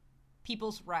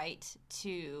people's right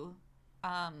to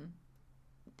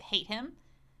hate him.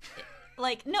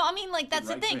 Like, no, I mean, like, that's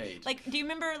the Right to thing. hate. Like, do you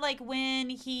remember, like, when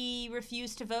he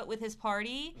refused to vote with his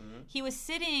party? Mhm. He was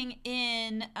sitting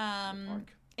in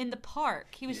park. in the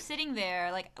park. He was Yeah. sitting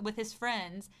there, like, with his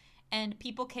friends, and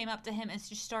people came up to him and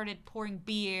just started pouring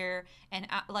beer and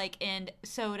and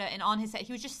soda and on his head.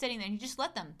 He was just sitting there, and he just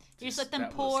let them. He just let them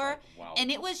that was pour. like, wow. And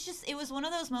it was one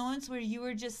of those moments where you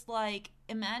were just like,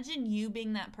 imagine you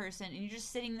being that person, and you're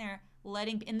just sitting there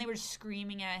and they were just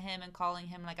screaming at him and calling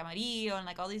him like amarillo and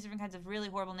like all these different kinds of really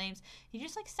horrible names. He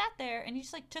just like sat there and he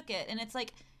just like took it. And it's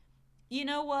like, you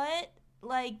know what?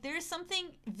 Like, there's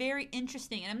something very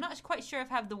interesting, and I'm not quite sure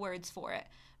if I have the words for it,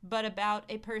 but about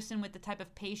a person with the type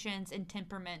of patience and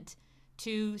temperament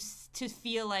to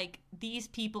feel like these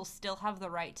people still have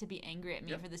the right to be angry at me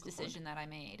Yep, for this good decision that I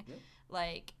made. Yep.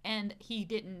 Like, and he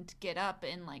didn't get up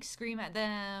and like scream at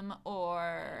them,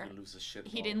 or He didn't lose his shit.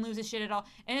 at he all. didn't lose his shit at all.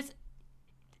 And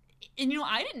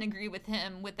I didn't agree with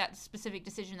him with that specific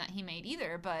decision that he made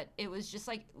either, but it was just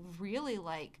like really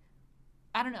like,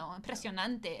 I don't know,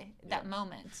 impresionante, that Yeah.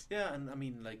 moment. Yeah, and I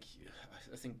mean, like,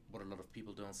 I think what a lot of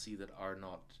people don't see that are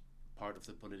not part of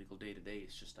the political day to day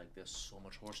is just like there's so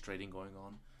much horse trading going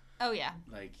on. Oh yeah.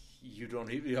 Like, you don't,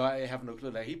 I have no clue.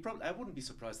 Like, I wouldn't be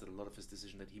surprised that a lot of his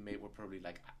decision that he made were probably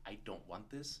like, I don't want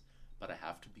this, but I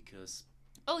have to because.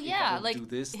 Oh if I yeah, don't like do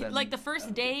this, then like the I first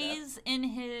don't get that. days in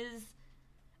his.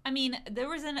 I mean, there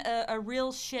was a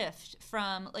real shift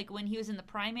from like when he was in the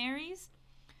primaries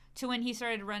to when he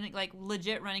started running, like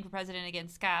legit running for president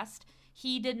against Cast.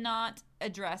 He did not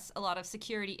address a lot of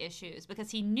security issues because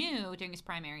he knew during his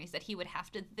primaries that he would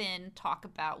have to then talk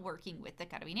about working with the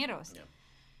Carabineros. Yeah.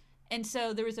 And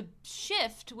so there was a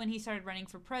shift when he started running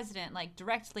for president, like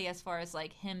directly as far as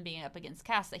like him being up against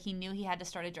Cast, that he knew he had to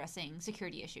start addressing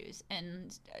security issues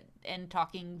and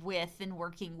talking with and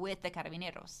working with the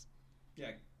Carabineros.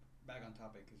 Yeah, back on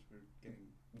topic because we're getting.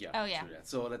 Yeah. Oh, yeah. True that.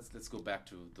 So let's go back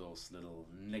to those little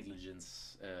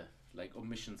negligence, like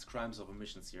omissions, crimes of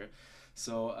omissions here.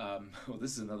 So well,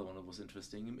 this is another one that was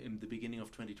interesting. In the beginning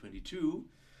of 2022,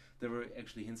 there were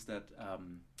actually hints that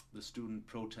the student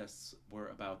protests were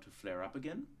about to flare up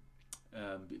again.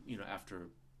 After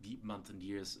months and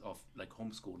years of like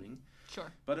homeschooling.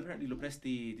 Sure. But apparently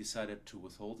Lopresti decided to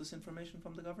withhold this information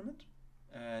from the government,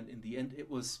 and in the end, it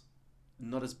was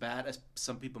not as bad as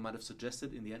some people might have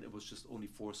suggested. In the end, it was just only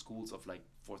 4 schools of like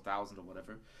 4,000 or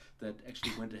whatever that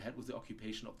actually went ahead with the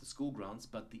occupation of the school grounds.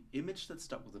 But the image that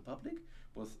stuck with the public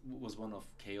was one of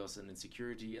chaos and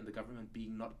insecurity, and the government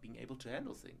not being able to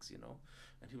handle things,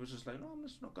 And he was just like, no, I'm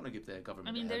just not going to give the government.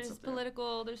 I mean, there's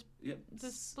political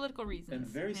reasons. And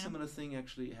very similar thing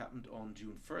actually happened on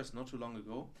June 1st, not too long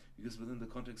ago, because within the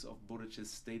context of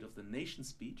Boric's State of the Nation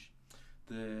speech,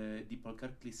 the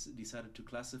Dipalkartli decided to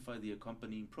classify the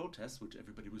accompanying protests, which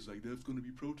everybody was like, "There's going to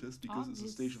be protests because it's a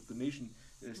State of the Nation,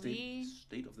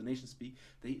 State of the Nation speak."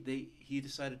 He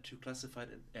decided to classify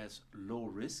it as low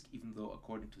risk, even though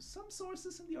according to some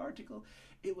sources in the article,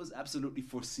 it was absolutely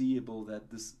foreseeable that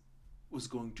this was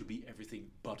going to be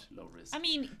everything but low risk. I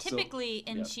mean, typically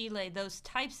in Chile, those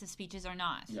types of speeches are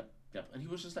not. Yeah. And he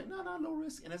was just like, no, low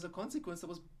risk. And as a consequence, there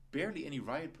was barely any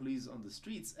riot police on the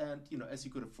streets. And, as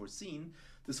you could have foreseen,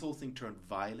 this whole thing turned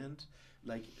violent.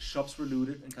 Like, shops were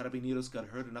looted and Carabineros got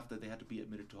hurt enough that they had to be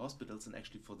admitted to hospitals. And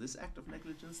actually, for this act of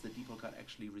negligence, the Dipalkat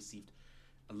actually received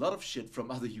a lot of shit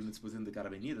from other units within the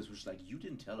Carabineros, which is like, you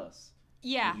didn't tell us.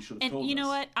 Yeah. You and you know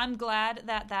what? I'm glad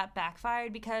that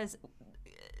backfired, because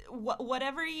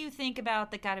whatever you think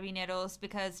about the Carabineros,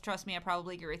 because trust me, I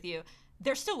probably agree with you,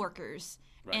 they're still workers.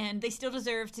 Right. And they still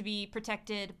deserve to be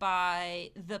protected by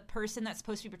the person that's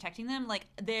supposed to be protecting them. Like,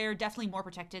 they're definitely more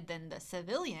protected than the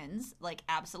civilians. Like,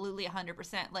 absolutely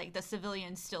 100%. Like, the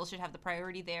civilians still should have the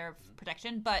priority there of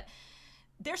protection. But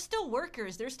they're still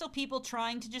workers. They're still people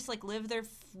trying to just, like, live their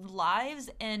lives.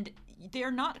 And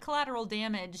they're not collateral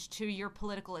damage to your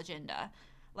political agenda.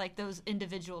 Like, those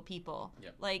individual people.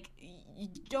 Yep. Like,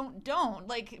 don't.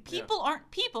 Like, people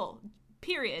aren't people.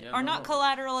 Period. Yeah, are not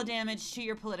collateral damage to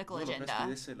your political agenda. Lopresti,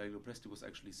 they said, like, Lopresti was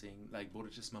actually saying, like,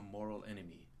 Boric is my moral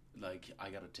enemy. Like,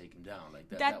 I gotta take him down. Like,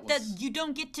 that you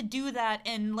don't get to do that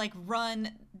and, like,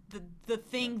 run the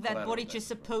thing that Boric is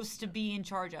supposed to be in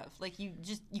charge of. Like, you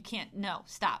can't. No,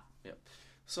 stop. Yeah.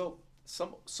 So,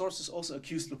 some sources also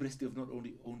accused Lopresti of not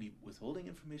only withholding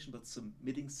information, but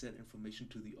submitting said information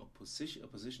to the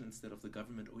opposition instead of the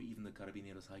government or even the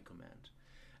Carabineros High Command.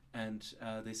 And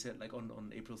they said, like,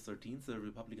 on April 13th, the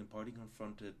Republican Party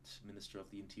confronted Minister of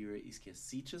the Interior Isquias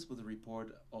Siches with a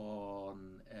report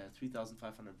on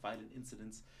 3,500 violent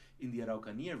incidents in the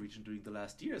Araucanía region during the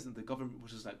last years. And the government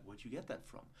was just like, where'd you get that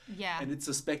from? Yeah. And it's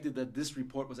suspected that this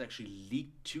report was actually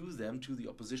leaked to them, to the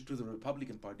opposition, to the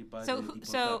Republican Party by the Dipalkat.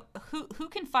 So who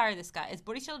can fire this guy? Is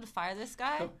Boric able to fire this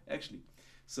guy? Oh, actually.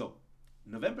 So,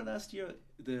 November last year,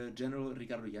 the General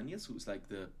Ricardo Yáñez, who's like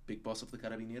the big boss of the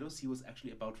Carabineros, he was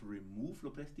actually about to remove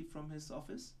Lopresti from his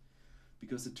office,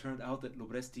 because it turned out that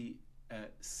Lopresti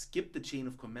skipped the chain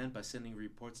of command by sending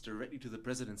reports directly to the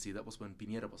presidency. That was when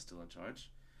Piñera was still in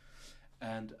charge.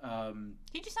 And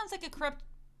he just sounds like a corrupt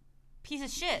piece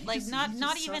of shit. Like,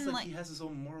 not even like he has his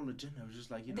own moral agenda. It was just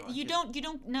like, you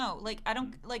don't know. Like, I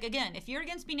don't like, again, if you're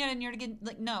against Piñera and you're against,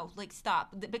 like, no, like,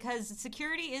 stop, because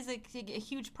security is a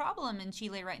huge problem in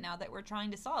Chile right now that we're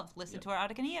trying to solve. Listen to our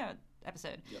Araucanía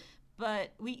episode. Yep.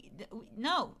 But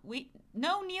no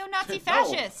neo-Nazi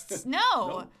fascists.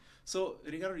 No. So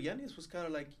Ricardo Yáñez was kind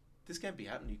of like, this can't be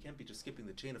happening. You can't be just skipping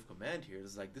the chain of command here.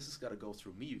 It's like, this has got to go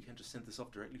through me. You can't just send this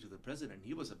off directly to the president.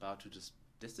 He was about to just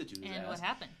destitute his ass. And what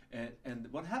happened? And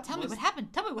what happened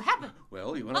Tell me what happened.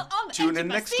 Well, you want to tune in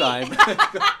next time.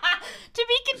 To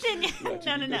be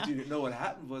continued. No. No, what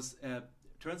happened was,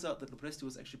 turns out that Lopresti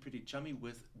was actually pretty chummy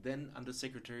with then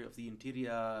Undersecretary of the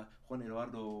Interior, Juan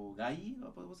Eduardo Gay.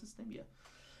 What was his name? Yeah.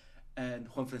 And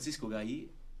Juan Francisco Gay.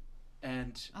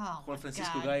 And Juan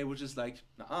Francisco Gay was just like,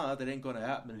 nah, that ain't gonna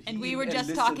happen. And we were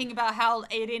just talking about how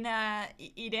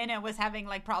Irene was having,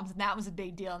 like, problems, and that was a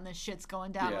big deal, and this shit's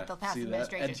going down with the past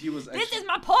administration. And he was this is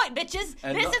my point, bitches.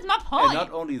 This is my point. And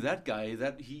not only that guy,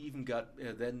 that he even got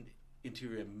then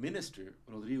Interior Minister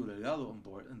Rodrigo Delgado on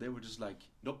board, and they were just like,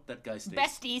 nope, that guy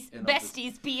stays.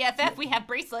 Besties, BFF. We have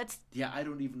bracelets. Yeah, I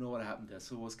don't even know what happened there,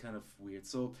 so it was kind of weird.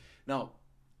 So now,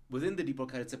 within the deep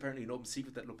water kayak, it's apparently an open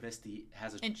secret that Lopresti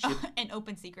has a chip. An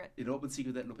open secret. An open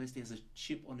secret that Lopresti has a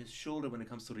chip on his shoulder when it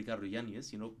comes to Ricardo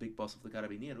Yáñez, big boss of the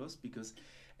Carabineros, because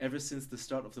ever since the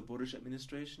start of the Boris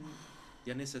administration,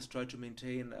 Yáñez has tried to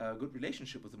maintain a good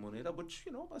relationship with the Moneda, which,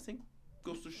 I think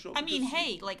goes to show. I mean,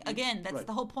 hey, again, that's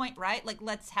the whole point, right?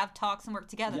 Let's have talks and work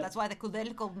together. That's why the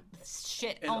Kudelko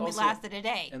shit only lasted a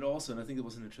day. And I think it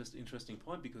was an interesting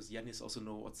point, because Yáñez also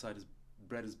knows what side his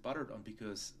bread is buttered on,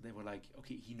 because they were like,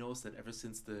 okay, he knows that ever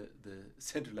since the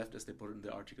center-left, as they put it in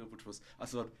the article, which was, I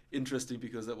thought, interesting,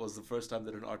 because that was the first time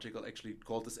that an article actually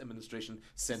called this administration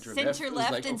center-left.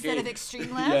 Center-left instead of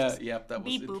extreme left? yeah, that was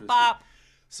Beep, interesting. Boop, bop.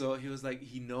 So he was like,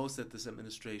 he knows that this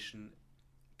administration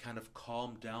kind of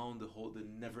calmed down the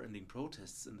never-ending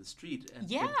protests in the street and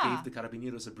gave the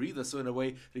Carabineros a breather. So in a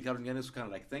way, Ricardo Yáñez was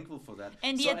kind of thankful for that.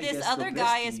 And so yet this other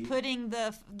guy is putting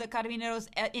the Carabineros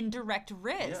in direct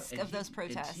risk of those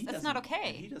protests. That's not okay.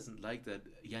 And he doesn't like that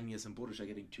Yáñez and Boris are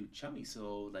getting too chummy.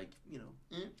 So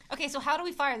Okay, so how do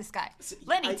we fire this guy?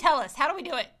 Lenny, tell us. How do we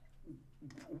do it?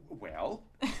 Well,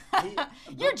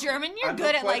 you're German. You're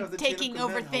good at taking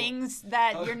over things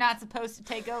that you're not supposed to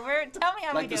take over. Tell me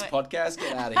how we do this it. Podcast,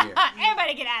 get out of here.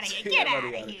 Everybody get out of here. Get out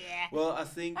of here. Well, I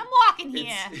think I'm walking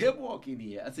here. I'm walking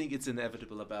here. I think it's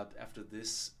inevitable after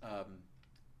this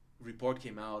report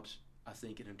came out. I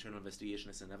think an internal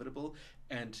investigation is inevitable,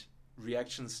 and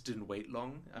reactions didn't wait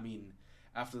long. I mean,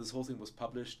 after this whole thing was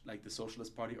published, the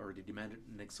Socialist Party already demanded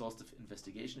an exhaustive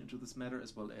investigation into this matter,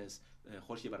 as well as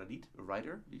Jorge Baradit, a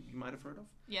writer you might have heard of.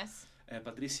 Yes.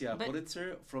 Patricia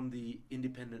Boritzer from the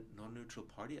Independent Non-Neutral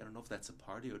Party. I don't know if that's a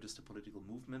party or just a political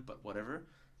movement, but whatever.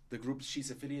 The group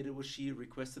she's affiliated with, she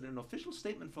requested an official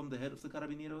statement from the head of the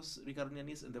Carabineros, Ricardo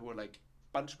Yáñez, and there were a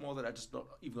bunch more that I just not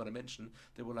even going to mention.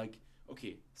 They were like,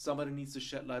 okay, somebody needs to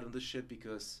shed light on this shit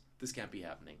because this can't be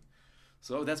happening.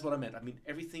 So that's what I meant. I mean,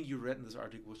 everything you read in this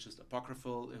article was just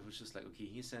apocryphal. It was just okay,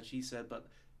 he said, she said, but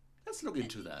let's look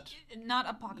into that. Not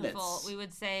apocryphal. We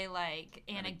would say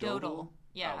anecdotal.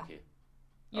 Yeah. Oh, okay.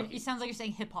 It sounds like you're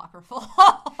saying hypocritical,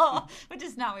 which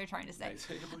is not what you're trying to say. Nice.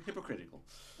 Hypocritical.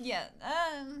 Yeah.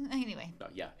 Anyway. No,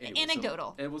 yeah.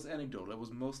 Anecdotal. So it was anecdotal. It was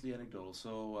mostly anecdotal.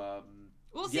 So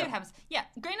we'll see what happens. Yeah.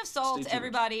 Grain of salt,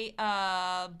 everybody.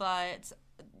 But.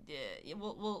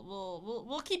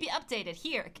 We'll keep you updated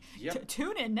here. Yep.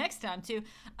 Tune in next time too.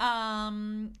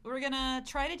 We're gonna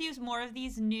try to do more of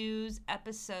these news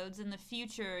episodes in the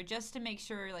future, just to make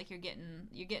sure you're getting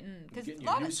because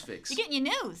your news fix. You're getting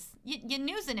your news. You're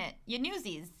newsing it. Your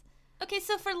newsies. Okay,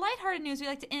 so for lighthearted news, we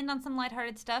like to end on some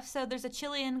lighthearted stuff. So there's a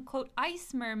Chilean, quote,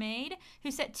 ice mermaid who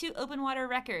set 2 open water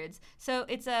records. So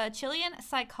it's a Chilean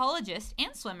psychologist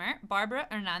and swimmer, Barbara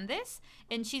Hernandez,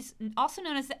 and she's also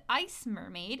known as the Ice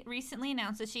Mermaid, recently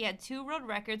announced that she had 2 world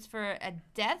records for a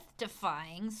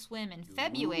death-defying swim in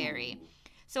February. Ooh.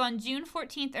 So on June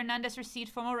 14th, Hernandez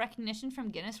received formal recognition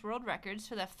from Guinness World Records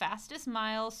for the fastest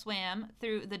mile swam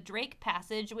through the Drake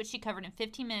Passage, which she covered in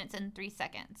 15 minutes and 3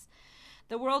 seconds.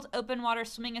 The World Open Water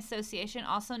Swimming Association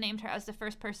also named her as the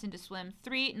first person to swim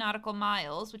 3 nautical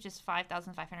miles, which is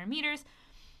 5,500 meters,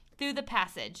 through the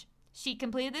passage. She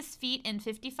completed this feat in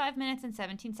 55 minutes and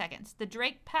 17 seconds. The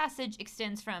Drake Passage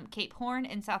extends from Cape Horn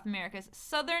in South America's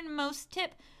southernmost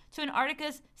tip to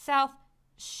Antarctica's South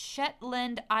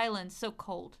Shetland Islands. So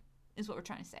cold is what we're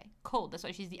trying to say. Cold. That's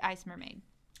why she's the Ice Mermaid.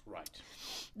 Right.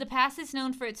 The pass is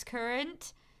known for its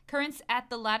currents at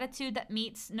the latitude that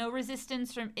meets no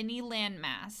resistance from any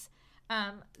landmass.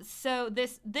 So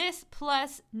this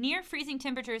plus near freezing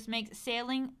temperatures makes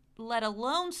sailing, let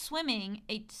alone swimming,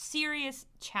 a serious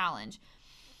challenge.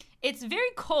 It's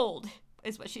very cold,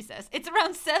 is what she says. It's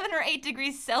around 7 or 8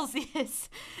 degrees Celsius.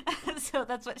 So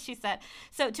that's what she said.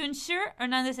 So to ensure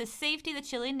Hernandez's safety, the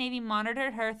Chilean Navy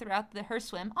monitored her throughout her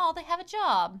swim. Oh, they have a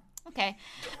job. Okay.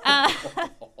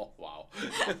 Wow.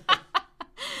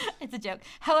 It's a joke.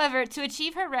 However, to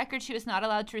achieve her record, she was not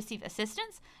allowed to receive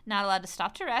assistance, not allowed to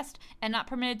stop to rest, and not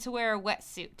permitted to wear a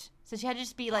wetsuit. So she had to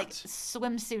just be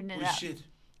swimsuiting it up. Shit.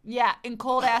 Yeah, in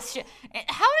cold ass shit.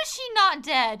 How is she not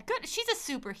dead? Good, she's a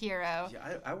superhero.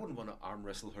 Yeah, I wouldn't want to arm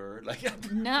wrestle her.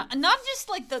 No, not just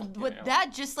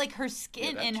just her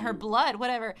skin and her blood,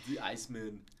 whatever. The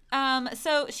Iceman.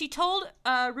 So she told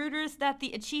Reuters that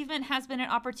the achievement has been an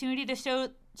opportunity to show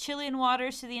Chilean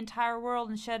waters to the entire world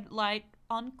and shed light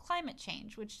on climate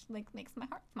change, which makes my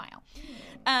heart smile.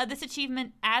 This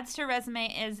achievement adds to her resume,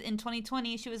 as in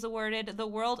 2020 she was awarded the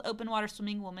World Open Water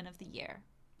Swimming Woman of the Year.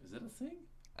 Is that a thing?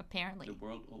 Apparently. The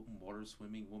World Open Water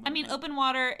Swimming Woman. I mean, open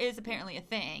water is apparently a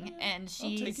thing, and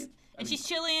she's she's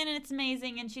Chilean, and it's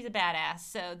amazing, and she's a badass.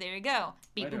 So there you go.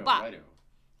 Beep boop bop. Righto.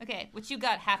 Okay, what you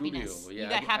got? Happiness. Coolio. Yeah, you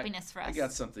got happiness for us. I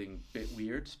got something a bit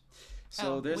weird.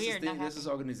 So Oh, there's weird, not this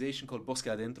organization called Bosque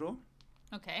Adentro,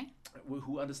 Okay.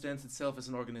 who understands itself as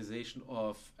an organization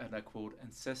of, and I quote,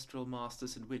 ancestral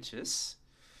masters and witches.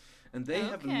 And they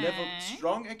have leveled Okay.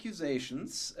 strong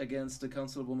accusations against the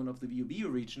councilwoman of the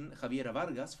Biobío region, Javiera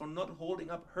Vargas, for not holding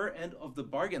up her end of the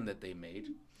bargain that they made.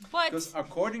 What? Because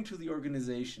according to the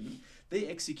organization, they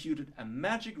executed a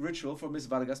magic ritual for Ms.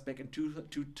 Vargas back in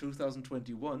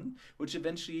 2021, which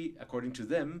eventually, according to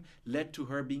them, led to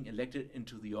her being elected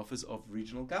into the office of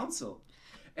regional council.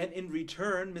 And in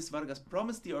return, Ms. Vargas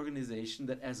promised the organization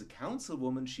that as a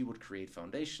councilwoman, she would create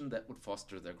foundation that would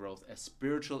foster their growth as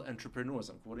spiritual entrepreneurs.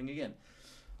 I'm quoting again.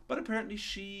 But apparently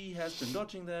she has been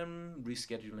dodging them,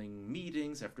 rescheduling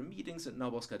meetings after meetings, and now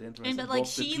Bosque Adentro has And but like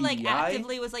involved the she like PDI.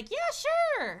 actively was like, yeah,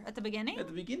 sure, at the beginning. At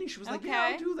the beginning, she was like, yeah,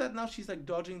 Okay. I'll do that. Now she's like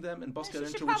dodging them, and Bosque Yeah, she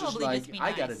should Adentro was just probably like, just be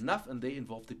I got nice. enough, and they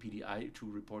involved the PDI to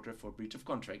report her for breach of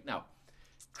contract. Now,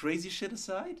 crazy shit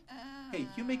aside, hey,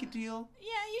 you make a deal. Yeah,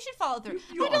 you should follow through.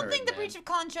 You I don't honor think it, the man. breach of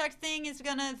contract thing is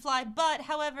gonna fly, but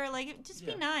however, like, just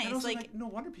be Yeah. nice. And also, like, no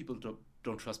wonder people don't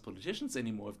trust politicians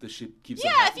anymore if the shit keeps. yeah,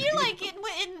 on if you're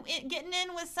happening. like getting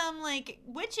in with some like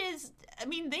witches, I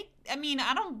mean,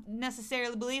 I don't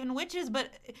necessarily believe in witches, but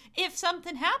if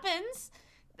something happens,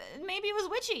 maybe it was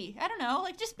witchy. I don't know.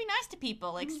 Like, just be nice to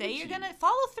people. Like, It was say you're witchy. gonna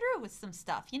follow through with some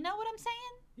stuff. You know what I'm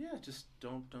saying? Yeah, just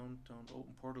don't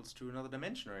open portals to another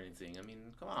dimension or anything. I mean,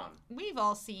 come on. We've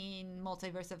all seen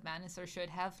Multiverse of Madness, or should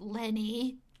have.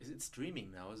 Lenny. It's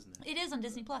streaming now, isn't it? It is on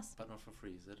Disney Plus. But not for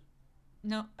free, is it?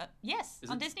 No, yes,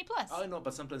 Is on it? Disney Plus. I know,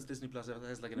 but sometimes Disney Plus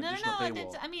has like an No, additional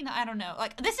paywall. I mean, I don't know.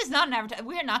 Like, this is not an advertisement.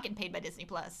 We are not getting paid by Disney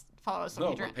Plus. Follow us on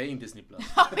No, Patreon. we're paying Disney Plus.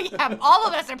 Oh yeah, all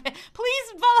of us are. Please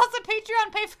follow us on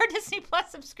Patreon. Pay for a Disney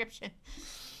Plus subscription.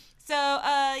 So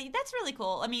that's really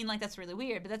cool. I mean, like, that's really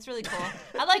weird, but that's really cool.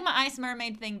 I like my Ice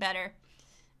Mermaid thing better,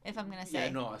 if I'm gonna say. Yeah,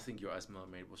 no, I think your Ice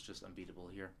Mermaid was just unbeatable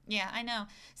here. Yeah, I know.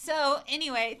 So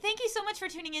anyway, thank you so much for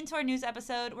tuning into our news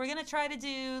episode. We're gonna try to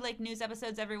do like news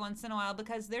episodes every once in a while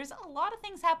because there's a lot of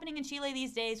things happening in Chile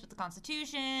these days with the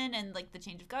Constitution and like the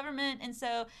change of government, and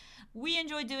so we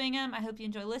enjoy doing them. I hope you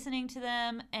enjoy listening to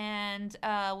them. And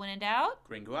when in doubt,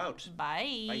 Gringo out.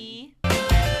 bye.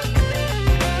 Bye.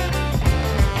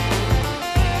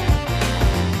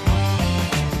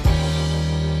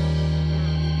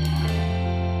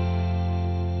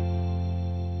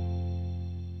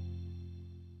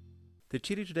 The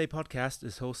Chile Today podcast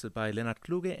is hosted by Leonard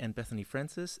Kluge and Bethany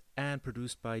Francis and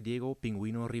produced by Diego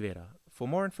Pingüino Rivera. For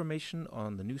more information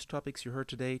on the news topics you heard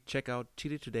today, check out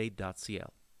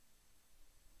chiletoday.cl.